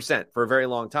 50% for a very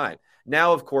long time.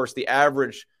 Now, of course, the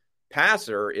average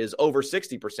passer is over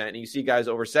 60%, and you see guys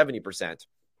over 70%.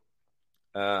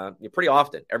 Pretty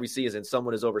often, every season,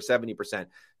 someone is over 70%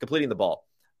 completing the ball.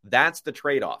 That's the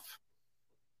trade-off.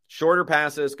 Shorter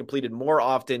passes completed more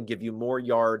often give you more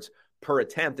yards per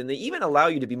attempt, and they even allow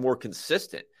you to be more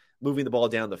consistent moving the ball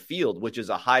down the field, which is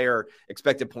a higher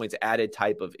expected points added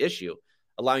type of issue,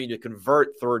 allowing you to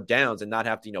convert third downs and not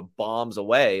have to, bombs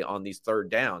away on these third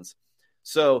downs.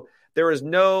 So there is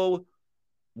no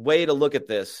way to look at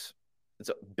this. It's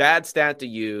a bad stat to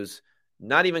use,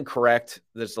 not even correct.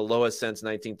 That's the lowest since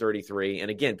 1933. And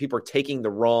again, people are taking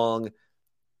the wrong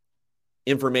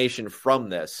information from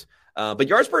this. But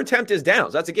yards per attempt is down.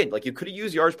 So that's, again, like you could have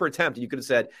used yards per attempt. You could have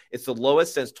said it's the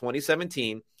lowest since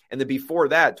 2017. And then before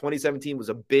that, 2017 was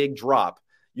a big drop.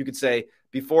 You could say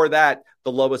before that,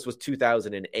 the lowest was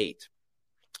 2008.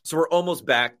 So we're almost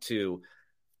back to,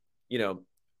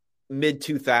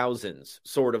 mid-2000s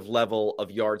sort of level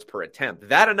of yards per attempt.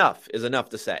 That is enough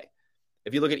to say.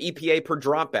 If you look at EPA per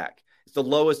dropback, it's the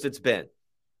lowest it's been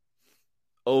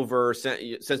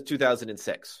since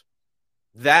 2006.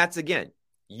 That's, again,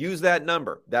 use that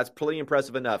number. That's pretty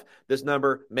impressive enough. This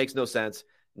number makes no sense.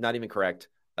 Not even correct.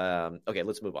 Okay,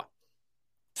 let's move on.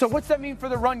 So what's that mean for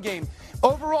the run game?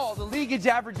 Overall, the league is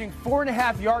averaging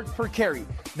 4.5 yards per carry.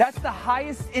 That's the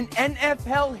highest in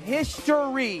NFL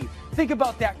history. Think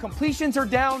about that. Completions are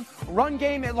down. Run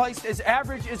game, at least, as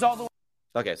average is all the way.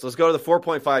 Okay, so let's go to the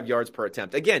 4.5 yards per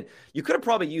attempt. Again, you could have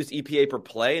probably used EPA per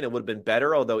play, and it would have been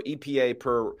better, although EPA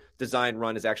per design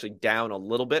run is actually down a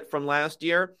little bit from last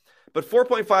year. But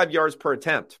 4.5 yards per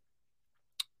attempt,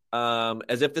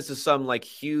 as if this is some like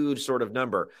huge sort of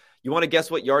number. You want to guess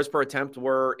what yards per attempt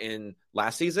were in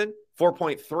last season?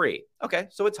 4.3. Okay,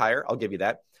 so it's higher. I'll give you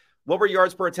that. What were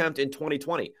yards per attempt in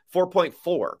 2020?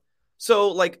 4.4.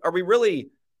 So, like, we're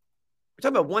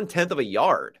talking about 1/10 of a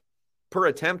yard per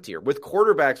attempt here, with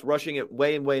quarterbacks rushing it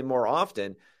way and way more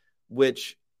often,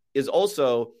 which is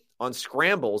also on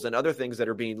scrambles and other things that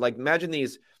are being, like, imagine the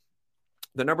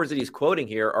numbers that he's quoting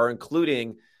here are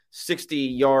including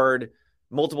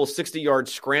multiple 60-yard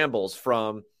scrambles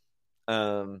from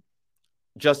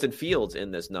Justin Fields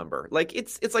in this number. Like,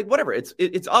 it's like, whatever. It's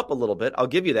up a little bit. I'll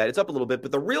give you that. It's up a little bit.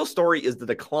 But the real story is the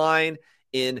decline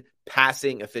in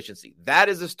passing efficiency. That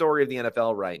is the story of the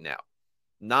NFL right now.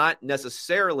 Not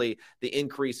necessarily the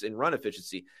increase in run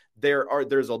efficiency.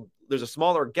 There's a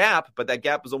smaller gap, but that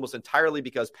gap is almost entirely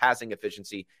because passing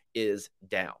efficiency is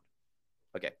down.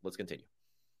 Okay, let's continue.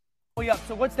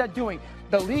 So what's that doing?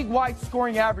 The league-wide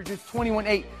scoring average is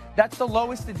 21.8. That's the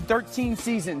lowest in 13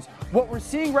 seasons. What we're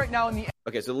seeing right now in the...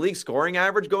 Okay, so the league scoring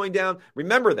average going down.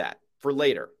 Remember that for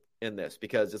later in this,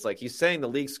 because it's like he's saying the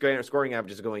league scoring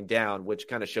average is going down, which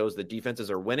kind of shows the defenses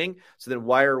are winning. So then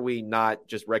why are we not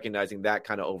just recognizing that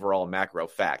kind of overall macro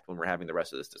fact when we're having the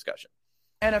rest of this discussion?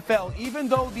 NFL, even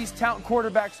though these talent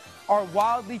quarterbacks are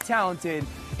wildly talented,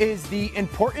 is the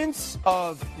importance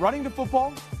of running the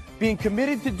football, being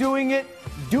committed to doing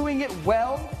it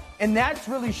well, and that's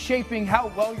really shaping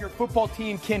how well your football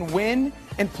team can win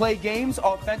and play games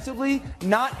offensively,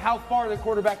 not how far the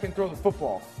quarterback can throw the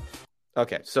football.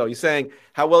 Okay, so you're saying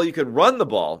how well you can run the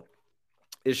ball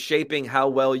is shaping how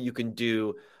well you can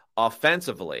do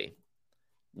offensively,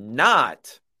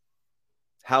 not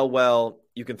how well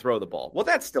you can throw the ball. Well,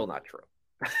 that's still not true.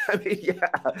 I mean, yeah,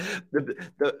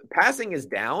 the passing is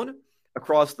down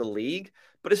across the league,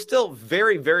 but it's still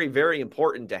very, very, very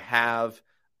important to have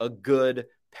a good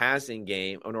passing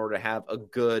game in order to have a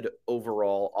good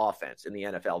overall offense in the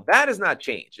NFL. That has not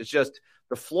changed. It's just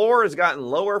the floor has gotten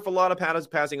lower for a lot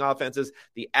of passing offenses.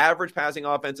 The average passing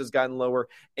offense has gotten lower.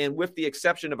 And with the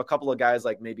exception of a couple of guys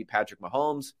like maybe Patrick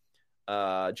Mahomes,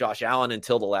 Josh Allen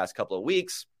until the last couple of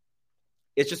weeks,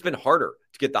 it's just been harder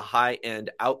to get the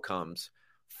high-end outcomes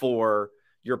for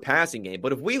your passing game.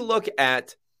 But if we look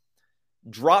at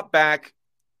drop back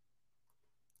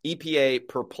EPA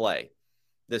per play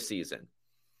this season,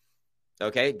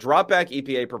 okay, drop back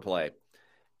EPA per play,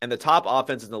 and the top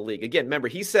offenses in the league. Again, remember,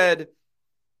 he said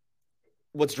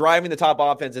what's driving the top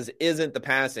offenses isn't the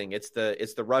passing, it's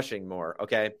the rushing more,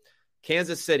 okay?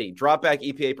 Kansas City, drop back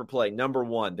EPA per play, number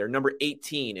 1. They're number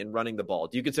 18 in running the ball.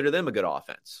 Do you consider them a good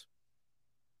offense?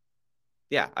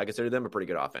 Yeah, I consider them a pretty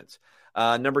good offense.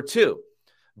 Number 2,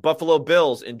 Buffalo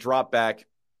Bills in drop back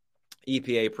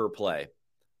EPA per play.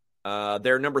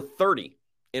 They're number 30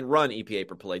 in run EPA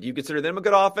per play. Do you consider them a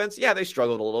good offense? Yeah, they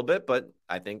struggled a little bit, but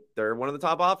I think they're one of the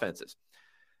top offenses.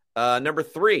 Number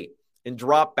 3 in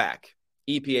drop back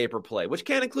EPA per play, which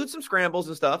can include some scrambles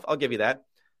and stuff. I'll give you that.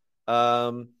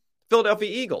 Philadelphia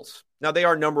Eagles. Now, they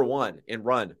are number 1 in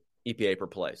run EPA per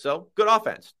play. So, good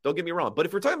offense. Don't get me wrong. But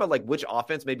if we're talking about like which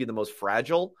offense may be the most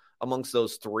fragile amongst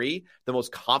those 3, the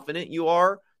most confident you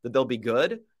are that they'll be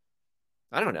good,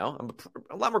 I don't know. I'm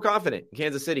a lot more confident in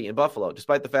Kansas City and Buffalo,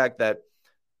 despite the fact that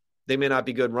they may not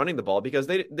be good running the ball because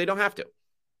they don't have to.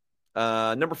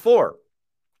 Number 4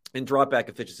 in drop back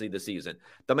efficiency this season,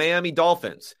 the Miami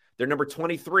Dolphins. They're number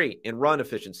 23 in run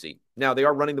efficiency. Now, they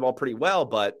are running the ball pretty well,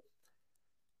 but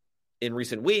in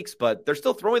recent weeks, but they're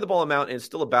still throwing the ball amount, and it's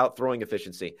still about throwing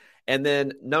efficiency. And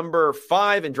then number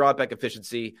 5 in drop back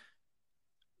efficiency,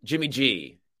 Jimmy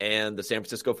G and the San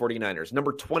Francisco 49ers,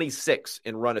 number 26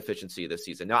 in run efficiency this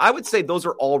season. Now, I would say those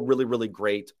are all really, really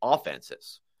great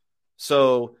offenses.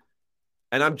 So,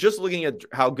 and I'm just looking at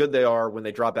how good they are when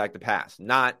they drop back to pass,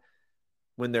 not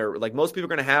when they're like most people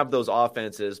are going to have those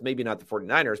offenses, maybe not the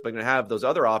 49ers, but going to have those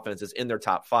other offenses in their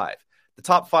top 5. The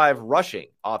top 5 rushing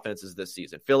offenses this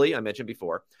season. Philly, I mentioned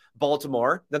before.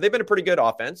 Baltimore. Now, they've been a pretty good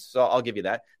offense, so I'll give you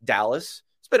that. Dallas,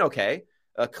 been okay.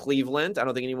 Cleveland, I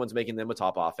don't think anyone's making them a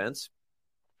top offense.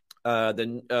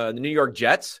 The New York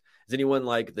Jets, is anyone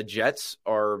like the Jets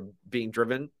are being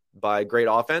driven by great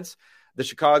offense? The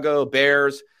Chicago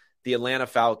Bears, the Atlanta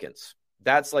Falcons.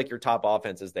 That's like your top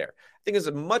offenses there. I think there's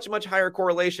a much, much higher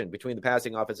correlation between the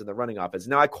passing offense and the running offense.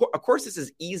 Now, of course, this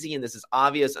is easy and this is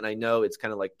obvious, and I know it's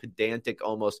kind of like pedantic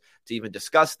almost to even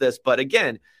discuss this. But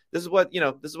again, this is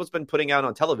what's been putting out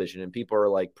on television, and people are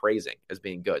like praising as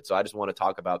being good. So I just want to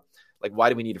talk about like why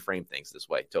do we need to frame things this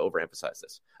way to overemphasize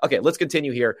this? Okay, let's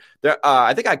continue here.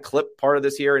 I think I clipped part of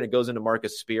this here, and it goes into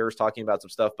Marcus Spears talking about some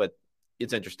stuff, but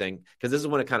it's interesting because this is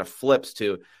when it kind of flips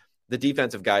to the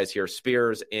defensive guys here,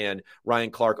 Spears and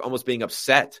Ryan Clark, almost being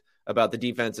upset about the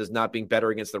defenses not being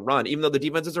better against the run, even though the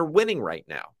defenses are winning right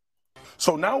now.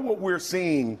 So now what we're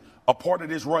seeing, a part of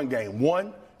this run game,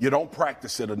 one, you don't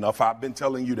practice it enough. I've been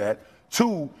telling you that.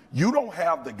 Two, you don't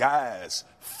have the guys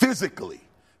physically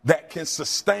that can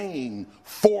sustain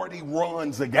 40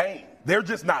 runs a game. They're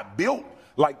just not built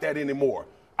like that anymore.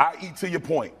 I.e., to your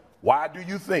point, why do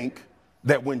you think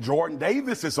that when Jordan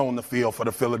Davis is on the field for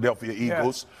the Philadelphia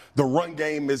Eagles, the run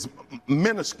game is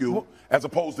minuscule as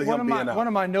opposed to him being out? One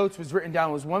of my notes was written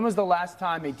down was, when was the last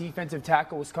time a defensive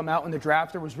tackle was come out in the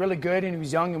draft that was really good and he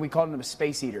was young and we called him a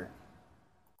space eater?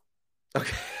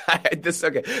 Okay, I'm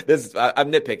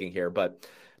nitpicking here, but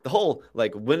the whole,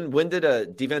 like, when did a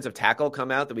defensive tackle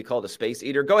come out that we called a space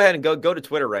eater? Go ahead and go to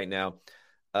Twitter right now.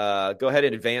 Go ahead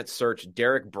and advanced search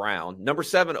Derek Brown, number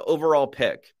 7 overall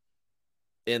pick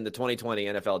in the 2020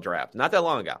 NFL draft, not that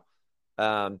long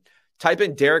ago. Type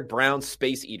in Derek Brown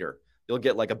space eater. You'll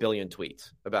get like a billion tweets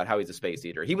about how he's a space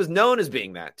eater. He was known as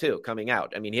being that too, coming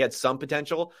out. I mean, he had some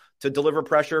potential to deliver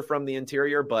pressure from the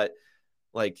interior, but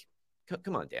like,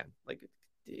 come on, Dan. Like,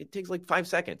 it takes like 5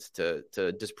 seconds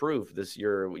to disprove this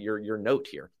your note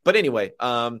here. But anyway,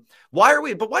 why do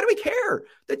we care?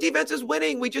 The defense is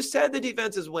winning. We just said the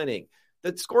defense is winning.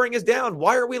 The scoring is down.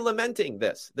 Why are we lamenting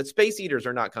this? That space eaters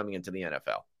are not coming into the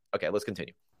NFL. Okay, let's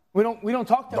continue. We don't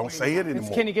talk that way. Don't say it anymore.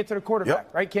 It's can he get to the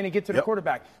quarterback, right? Can he get to the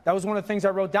quarterback? That was one of the things I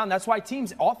wrote down. That's why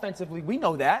teams offensively, we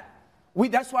know that.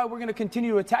 That's why we're going to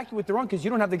continue to attack you with the run, because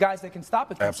you don't have the guys that can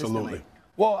stop it consistently. Absolutely.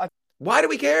 Well, why do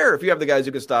we care if you have the guys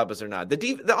who can stop us or not?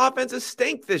 The offenses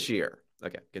stink this year.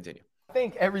 Okay, continue. I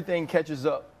think everything catches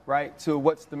up, right, to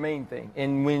what's the main thing.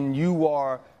 And when you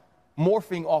are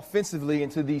morphing offensively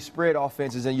into these spread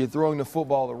offenses and you're throwing the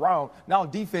football around, now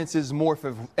defenses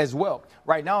morph as well.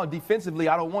 Right now, defensively,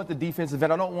 I don't want the defensive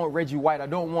end. I don't want Reggie White. I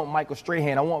don't want Michael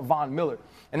Strahan. I want Von Miller.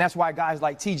 And that's why guys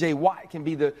like T.J. Watt can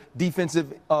be the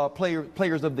defensive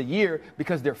players of the year,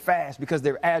 because they're fast, because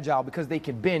they're agile, because they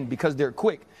can bend, because they're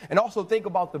quick. And also think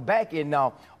about the back end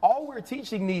now. All we're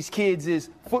teaching these kids is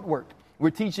footwork. We're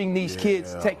teaching these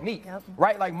kids technique,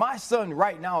 right? Like my son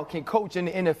right now can coach in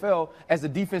the NFL as a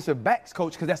defensive backs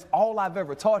coach, because that's all I've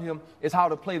ever taught him is how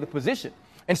to play the position.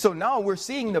 And so now we're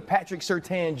seeing the Patrick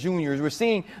Surtain Juniors. We're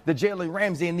seeing the Jalen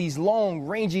Ramsey and these long,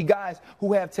 rangy guys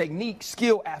who have technique,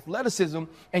 skill, athleticism,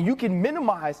 and you can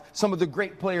minimize some of the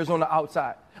great players on the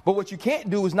outside. But what you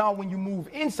can't do is now when you move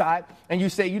inside and you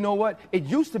say, you know what, it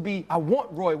used to be I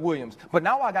want Roy Williams, but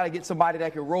now I got to get somebody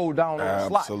that can roll down on the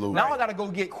slot. Now I got to go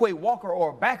get Quay Walker or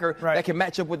a backer that can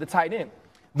match up with the tight end.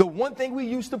 The one thing we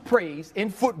used to praise in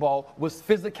football was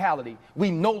physicality.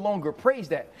 We no longer praise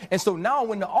that. And so now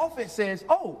when the offense says,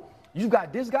 oh, you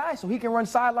got this guy so he can run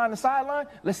sideline to sideline,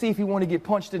 let's see if he want to get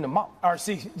punched in the mouth.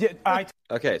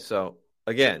 Okay, so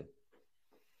again,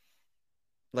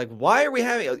 like, why are we're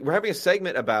having a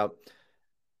segment about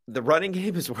the running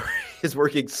game is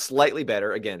working slightly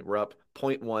better. Again, we're up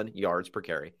 0.1 yards per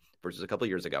carry versus a couple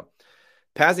years ago.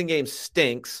 Passing game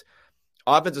stinks.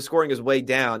 Offensive scoring is way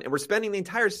down. And we're spending the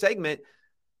entire segment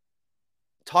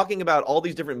talking about all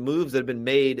these different moves that have been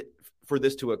made for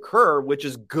this to occur, which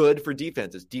is good for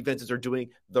defenses. Defenses are doing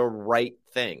the right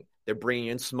thing. They're bringing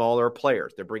in smaller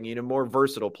players. They're bringing in more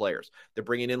versatile players. They're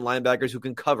bringing in linebackers who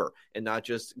can cover and not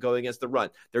just go against the run.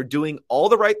 They're doing all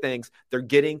the right things. They're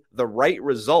getting the right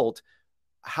result.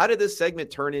 How did this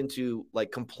segment turn into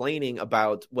like complaining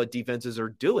about what defenses are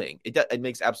doing? It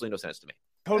makes absolutely no sense to me.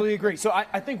 Totally agree. So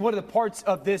I think one of the parts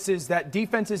of this is that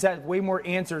defenses have way more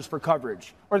answers for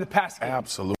coverage or the pass game.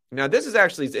 Absolutely. Now, this is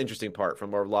actually the interesting part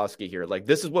from Orlovsky here. Like,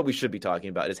 this is what we should be talking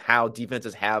about, is how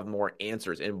defenses have more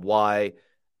answers and why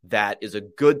that is a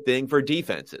good thing for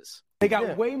defenses. They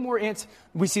got way more answers.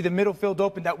 We see the middle field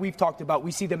open that we've talked about. We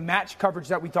see the match coverage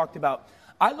that we talked about.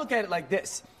 I look at it like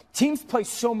this. Teams play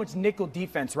so much nickel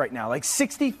defense right now. Like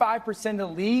 65% of the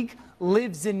league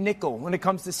lives in nickel when it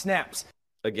comes to snaps.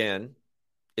 Again,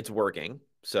 it's working.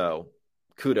 So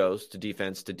kudos to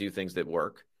defense to do things that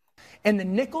work. And the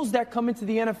nickels that come into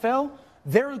the NFL,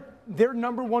 their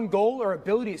number one goal or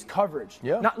ability is coverage.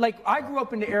 Yeah. Not like I grew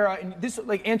up in the era, and this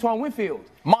like Antoine Winfield.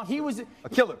 He was a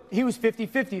killer. He was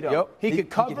 50-50 though. Yep. He could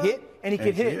cover, he could hit, and he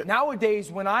could hit.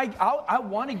 Nowadays, when I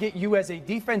want to get you as a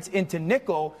defense into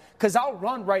nickel, because I'll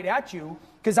run right at you,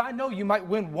 because I know you might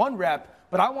win one rep,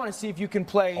 but I want to see if you can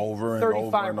play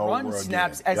 35 run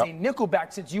snaps as a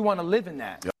nickelback, since you want to live in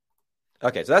that. Yep.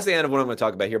 Okay, so that's the end of what I'm going to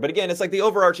talk about here. But again, it's like the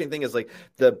overarching thing is like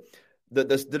the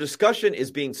discussion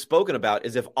is being spoken about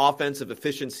as if offensive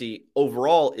efficiency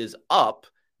overall is up,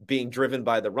 being driven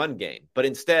by the run game. But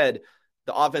instead,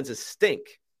 the offenses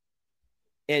stink.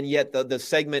 And yet the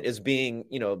segment is being,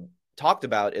 talked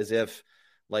about as if,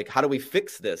 like, how do we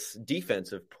fix this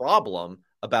defensive problem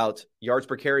about yards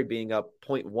per carry being up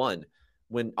 0.1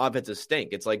 when offenses stink?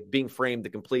 It's like being framed the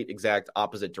complete exact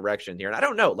opposite direction here. And I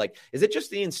don't know, like, is it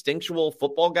just the instinctual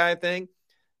football guy thing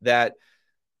that,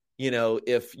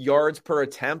 if yards per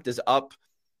attempt is up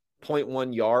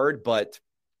 0.1 yard, but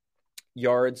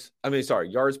yards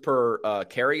per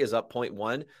carry is up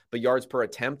 0.1, but yards per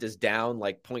attempt is down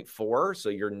like 0.4. So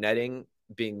you're netting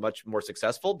being much more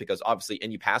successful because obviously,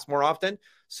 and you pass more often.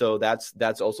 So that's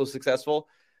also successful.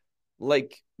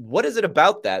 Like, what is it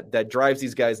about that drives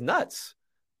these guys nuts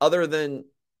other than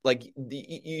like,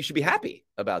 you should be happy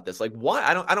about this? Like, why?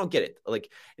 I don't get it. Like,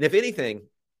 and if anything,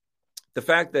 the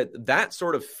fact that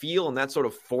sort of feel and that sort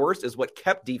of force is what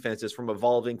kept defenses from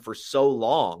evolving for so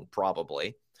long,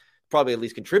 probably at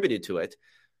least contributed to it.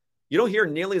 You don't hear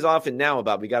nearly as often now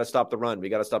about we got to stop the run, we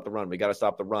got to stop the run, we got to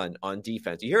stop the run on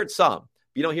defense. You hear it some, but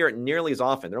you don't hear it nearly as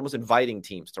often. They're almost inviting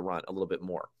teams to run a little bit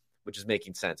more, which is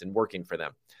making sense and working for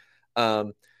them.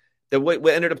 That what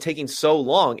ended up taking so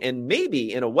long, and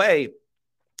maybe in a way,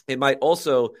 it might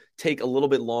also take a little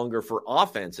bit longer for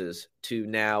offenses to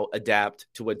now adapt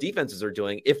to what defenses are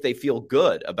doing if they feel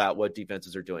good about what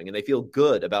defenses are doing and they feel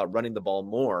good about running the ball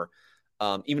more,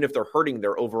 even if they're hurting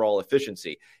their overall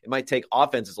efficiency. It might take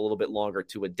offenses a little bit longer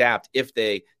to adapt if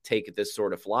they take this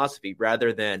sort of philosophy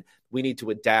rather than we need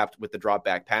to adapt with the drop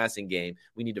back passing game.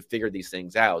 We need to figure these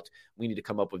things out. We need to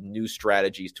come up with new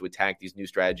strategies to attack these new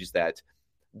strategies that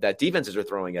defenses are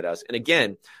throwing at us. And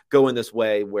again, go in this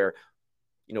way where,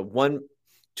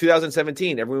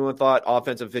 2017, everyone thought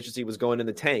offensive efficiency was going in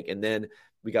the tank. And then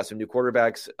we got some new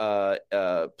quarterbacks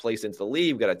placed into the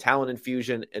league. We got a talent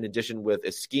infusion in addition with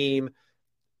a scheme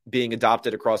being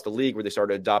adopted across the league where they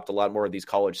started to adopt a lot more of these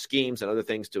college schemes and other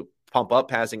things to pump up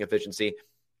passing efficiency.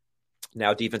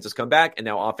 Now defenses come back and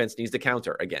now offense needs to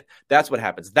counter again. That's what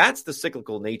happens. That's the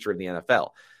cyclical nature of the NFL.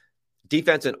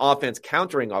 Defense and offense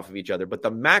countering off of each other, but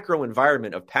the macro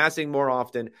environment of passing more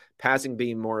often, passing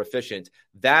being more efficient,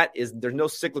 there's no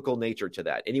cyclical nature to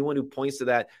that. Anyone who points to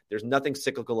that, there's nothing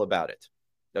cyclical about it.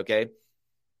 Okay?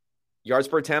 Yards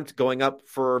per attempt going up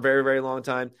for a very, very long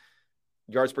time.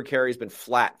 Yards per carry has been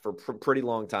flat for a pretty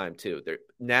long time too.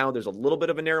 Now there's a little bit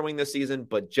of a narrowing this season,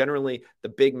 but generally the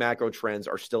big macro trends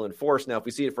are still in force. Now, if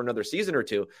we see it for another season or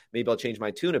two, maybe I'll change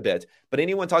my tune a bit. But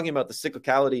anyone talking about the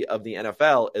cyclicality of the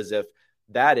NFL as if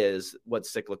that is what's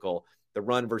cyclical, the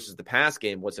run versus the pass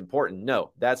game, what's important?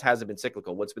 No, that hasn't been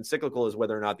cyclical. What's been cyclical is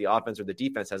whether or not the offense or the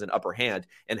defense has an upper hand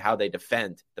and how they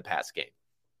defend the pass game.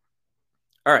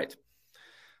 All right.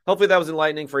 Hopefully that was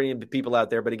enlightening for any people out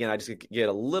there. But again, I just get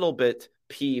a little bit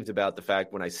peeved about the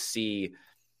fact when I see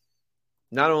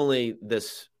not only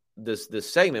this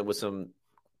segment with some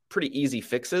pretty easy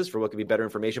fixes for what could be better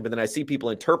information, but then I see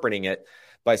people interpreting it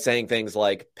by saying things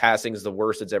like passing is the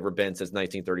worst it's ever been since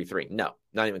 1933. No,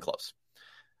 not even close.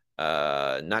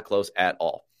 Not close at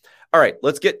all. All right,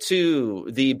 let's get to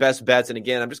the best bets. And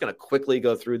again, I'm just going to quickly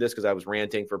go through this because I was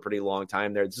ranting for a pretty long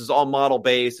time there. This is all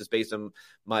model-based. It's based on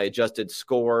my adjusted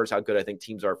scores, how good I think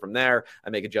teams are from there. I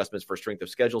make adjustments for strength of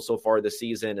schedule so far this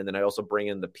season. And then I also bring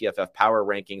in the PFF power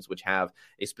rankings, which have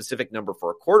a specific number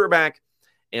for a quarterback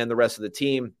and the rest of the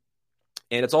team.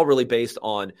 And it's all really based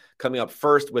on coming up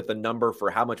first with a number for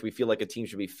how much we feel like a team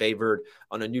should be favored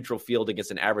on a neutral field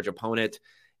against an average opponent.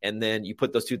 And then you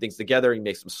put those two things together, you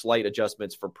make some slight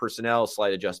adjustments for personnel,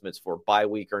 slight adjustments for bye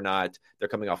week or not. They're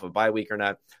coming off of bye week or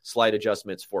not, slight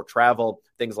adjustments for travel,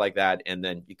 things like that. And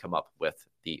then you come up with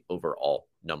the overall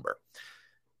number.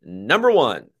 Number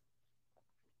one,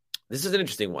 this is an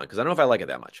interesting one because I don't know if I like it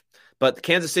that much. But the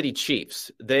Kansas City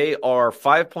Chiefs, they are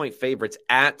 5-point favorites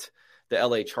at the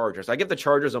LA Chargers. I give the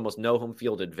Chargers almost no home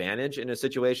field advantage in a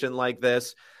situation like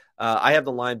this. I have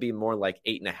the line being more like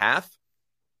 8.5.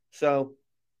 So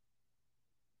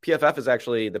PFF is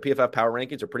actually, the PFF power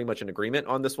rankings are pretty much in agreement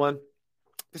on this one.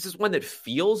 This is one that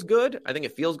feels good. I think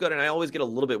it feels good, and I always get a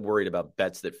little bit worried about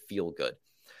bets that feel good.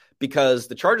 because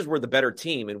the Chargers were the better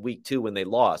team in week 2 when they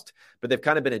lost, but they've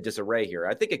kind of been in disarray here.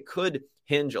 I think it could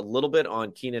hinge a little bit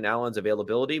on Keenan Allen's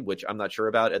availability, which I'm not sure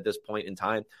about at this point in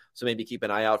time. So maybe keep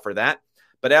an eye out for that.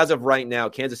 But as of right now,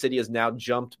 Kansas City has now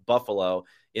jumped Buffalo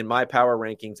in my power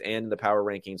rankings and in the power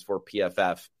rankings for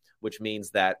PFF, which means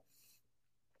that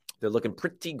they're looking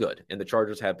pretty good. And the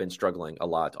Chargers have been struggling a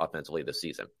lot offensively this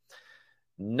season.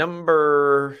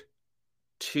 Number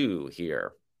 2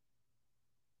 here.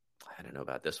 I don't know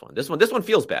about this one. This one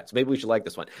feels bad, so maybe we should like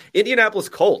this one. Indianapolis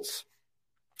Colts,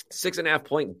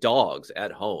 6.5-point dogs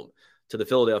at home to the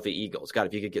Philadelphia Eagles. God,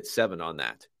 if you could get 7 on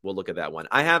that, we'll look at that one.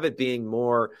 I have it being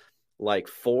more like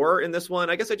 4 in this one.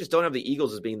 I guess I just don't have the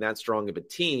Eagles as being that strong of a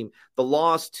team. The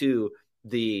loss to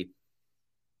the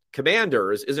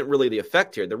Commanders isn't really the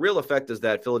effect here. The real effect is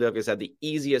that Philadelphia's had the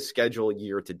easiest schedule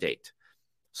year to date.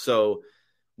 So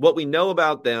what we know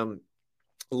about them,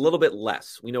 a little bit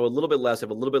less. We know a little bit less, have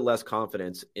a little bit less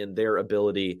confidence in their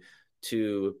ability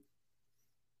to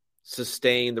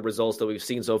sustain the results that we've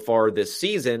seen so far this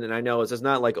season. And I know it's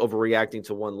not like overreacting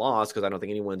to one loss, because I don't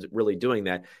think anyone's really doing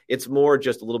that. It's more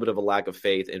just a little bit of a lack of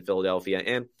faith in Philadelphia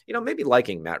and, maybe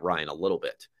liking Matt Ryan a little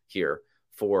bit here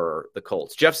for the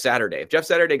Colts. Jeff Saturday. If Jeff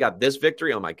Saturday got this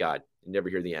victory, oh my God, you never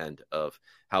hear the end of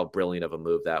how brilliant of a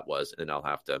move that was. And I'll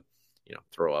have to,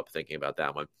 throw up thinking about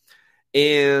that one.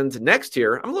 And next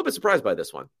here, I'm a little bit surprised by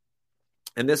this one.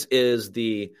 And this is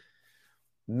the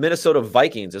Minnesota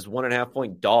Vikings as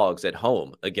 1.5-point dogs at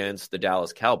home against the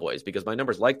Dallas Cowboys, because my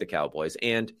numbers like the Cowboys.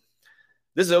 And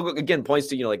this is, again, points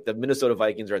to, like the Minnesota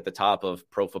Vikings are at the top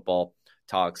of Pro Football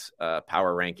Talk's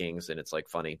power rankings. And it's like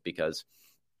funny because,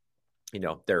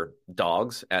 they're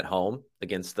dogs at home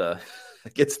against the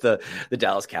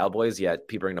Dallas Cowboys, yet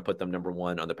people are going to put them number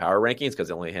 1 on the power rankings because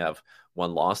they only have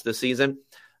 1 loss this season.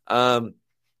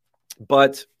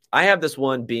 But I have this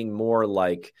one being more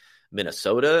like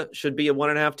Minnesota should be a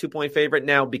 1.5, 2-point favorite.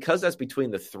 Now, because that's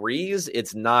between the 3s,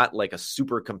 it's not like a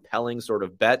super compelling sort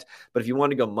of bet. But if you want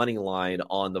to go money line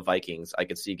on the Vikings, I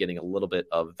could see getting a little bit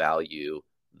of value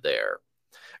there.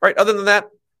 All right. Other than that,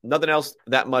 nothing else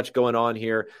that much going on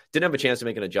here. Didn't have a chance to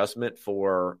make an adjustment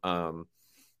for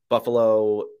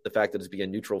Buffalo, the fact that it's being a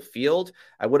neutral field.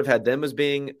 I would have had them as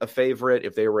being a favorite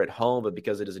if they were at home, but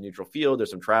because it is a neutral field, there's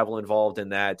some travel involved in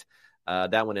that.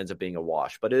 That one ends up being a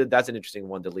wash. But that's an interesting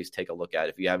one to at least take a look at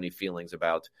if you have any feelings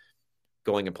about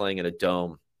going and playing in a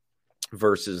dome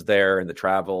versus there and the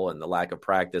travel and the lack of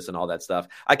practice and all that stuff.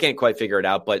 I can't quite figure it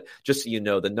out, but just so you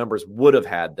know, the numbers would have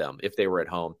had them if they were at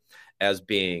home as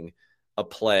being a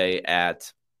play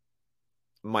at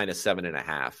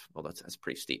 -7.5. Well, that's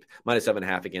pretty steep.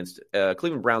 -7.5 against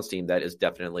Cleveland Browns team that is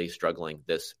definitely struggling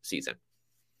this season.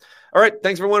 All right.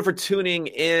 Thanks everyone for tuning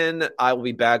in. I will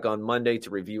be back on Monday to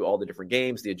review all the different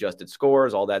games, the adjusted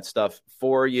scores, all that stuff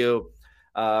for you.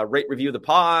 Rate, review the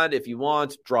pod if you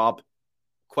want. Drop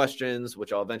questions,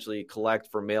 which I'll eventually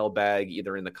collect for mailbag,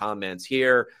 either in the comments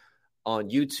here on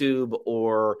YouTube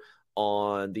or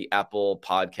on the Apple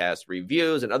Podcast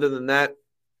reviews. And other than that,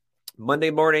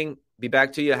 Monday morning, be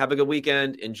back to you. Have a good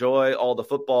weekend. Enjoy all the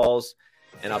footballs,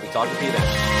 and I'll be talking to you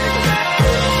then.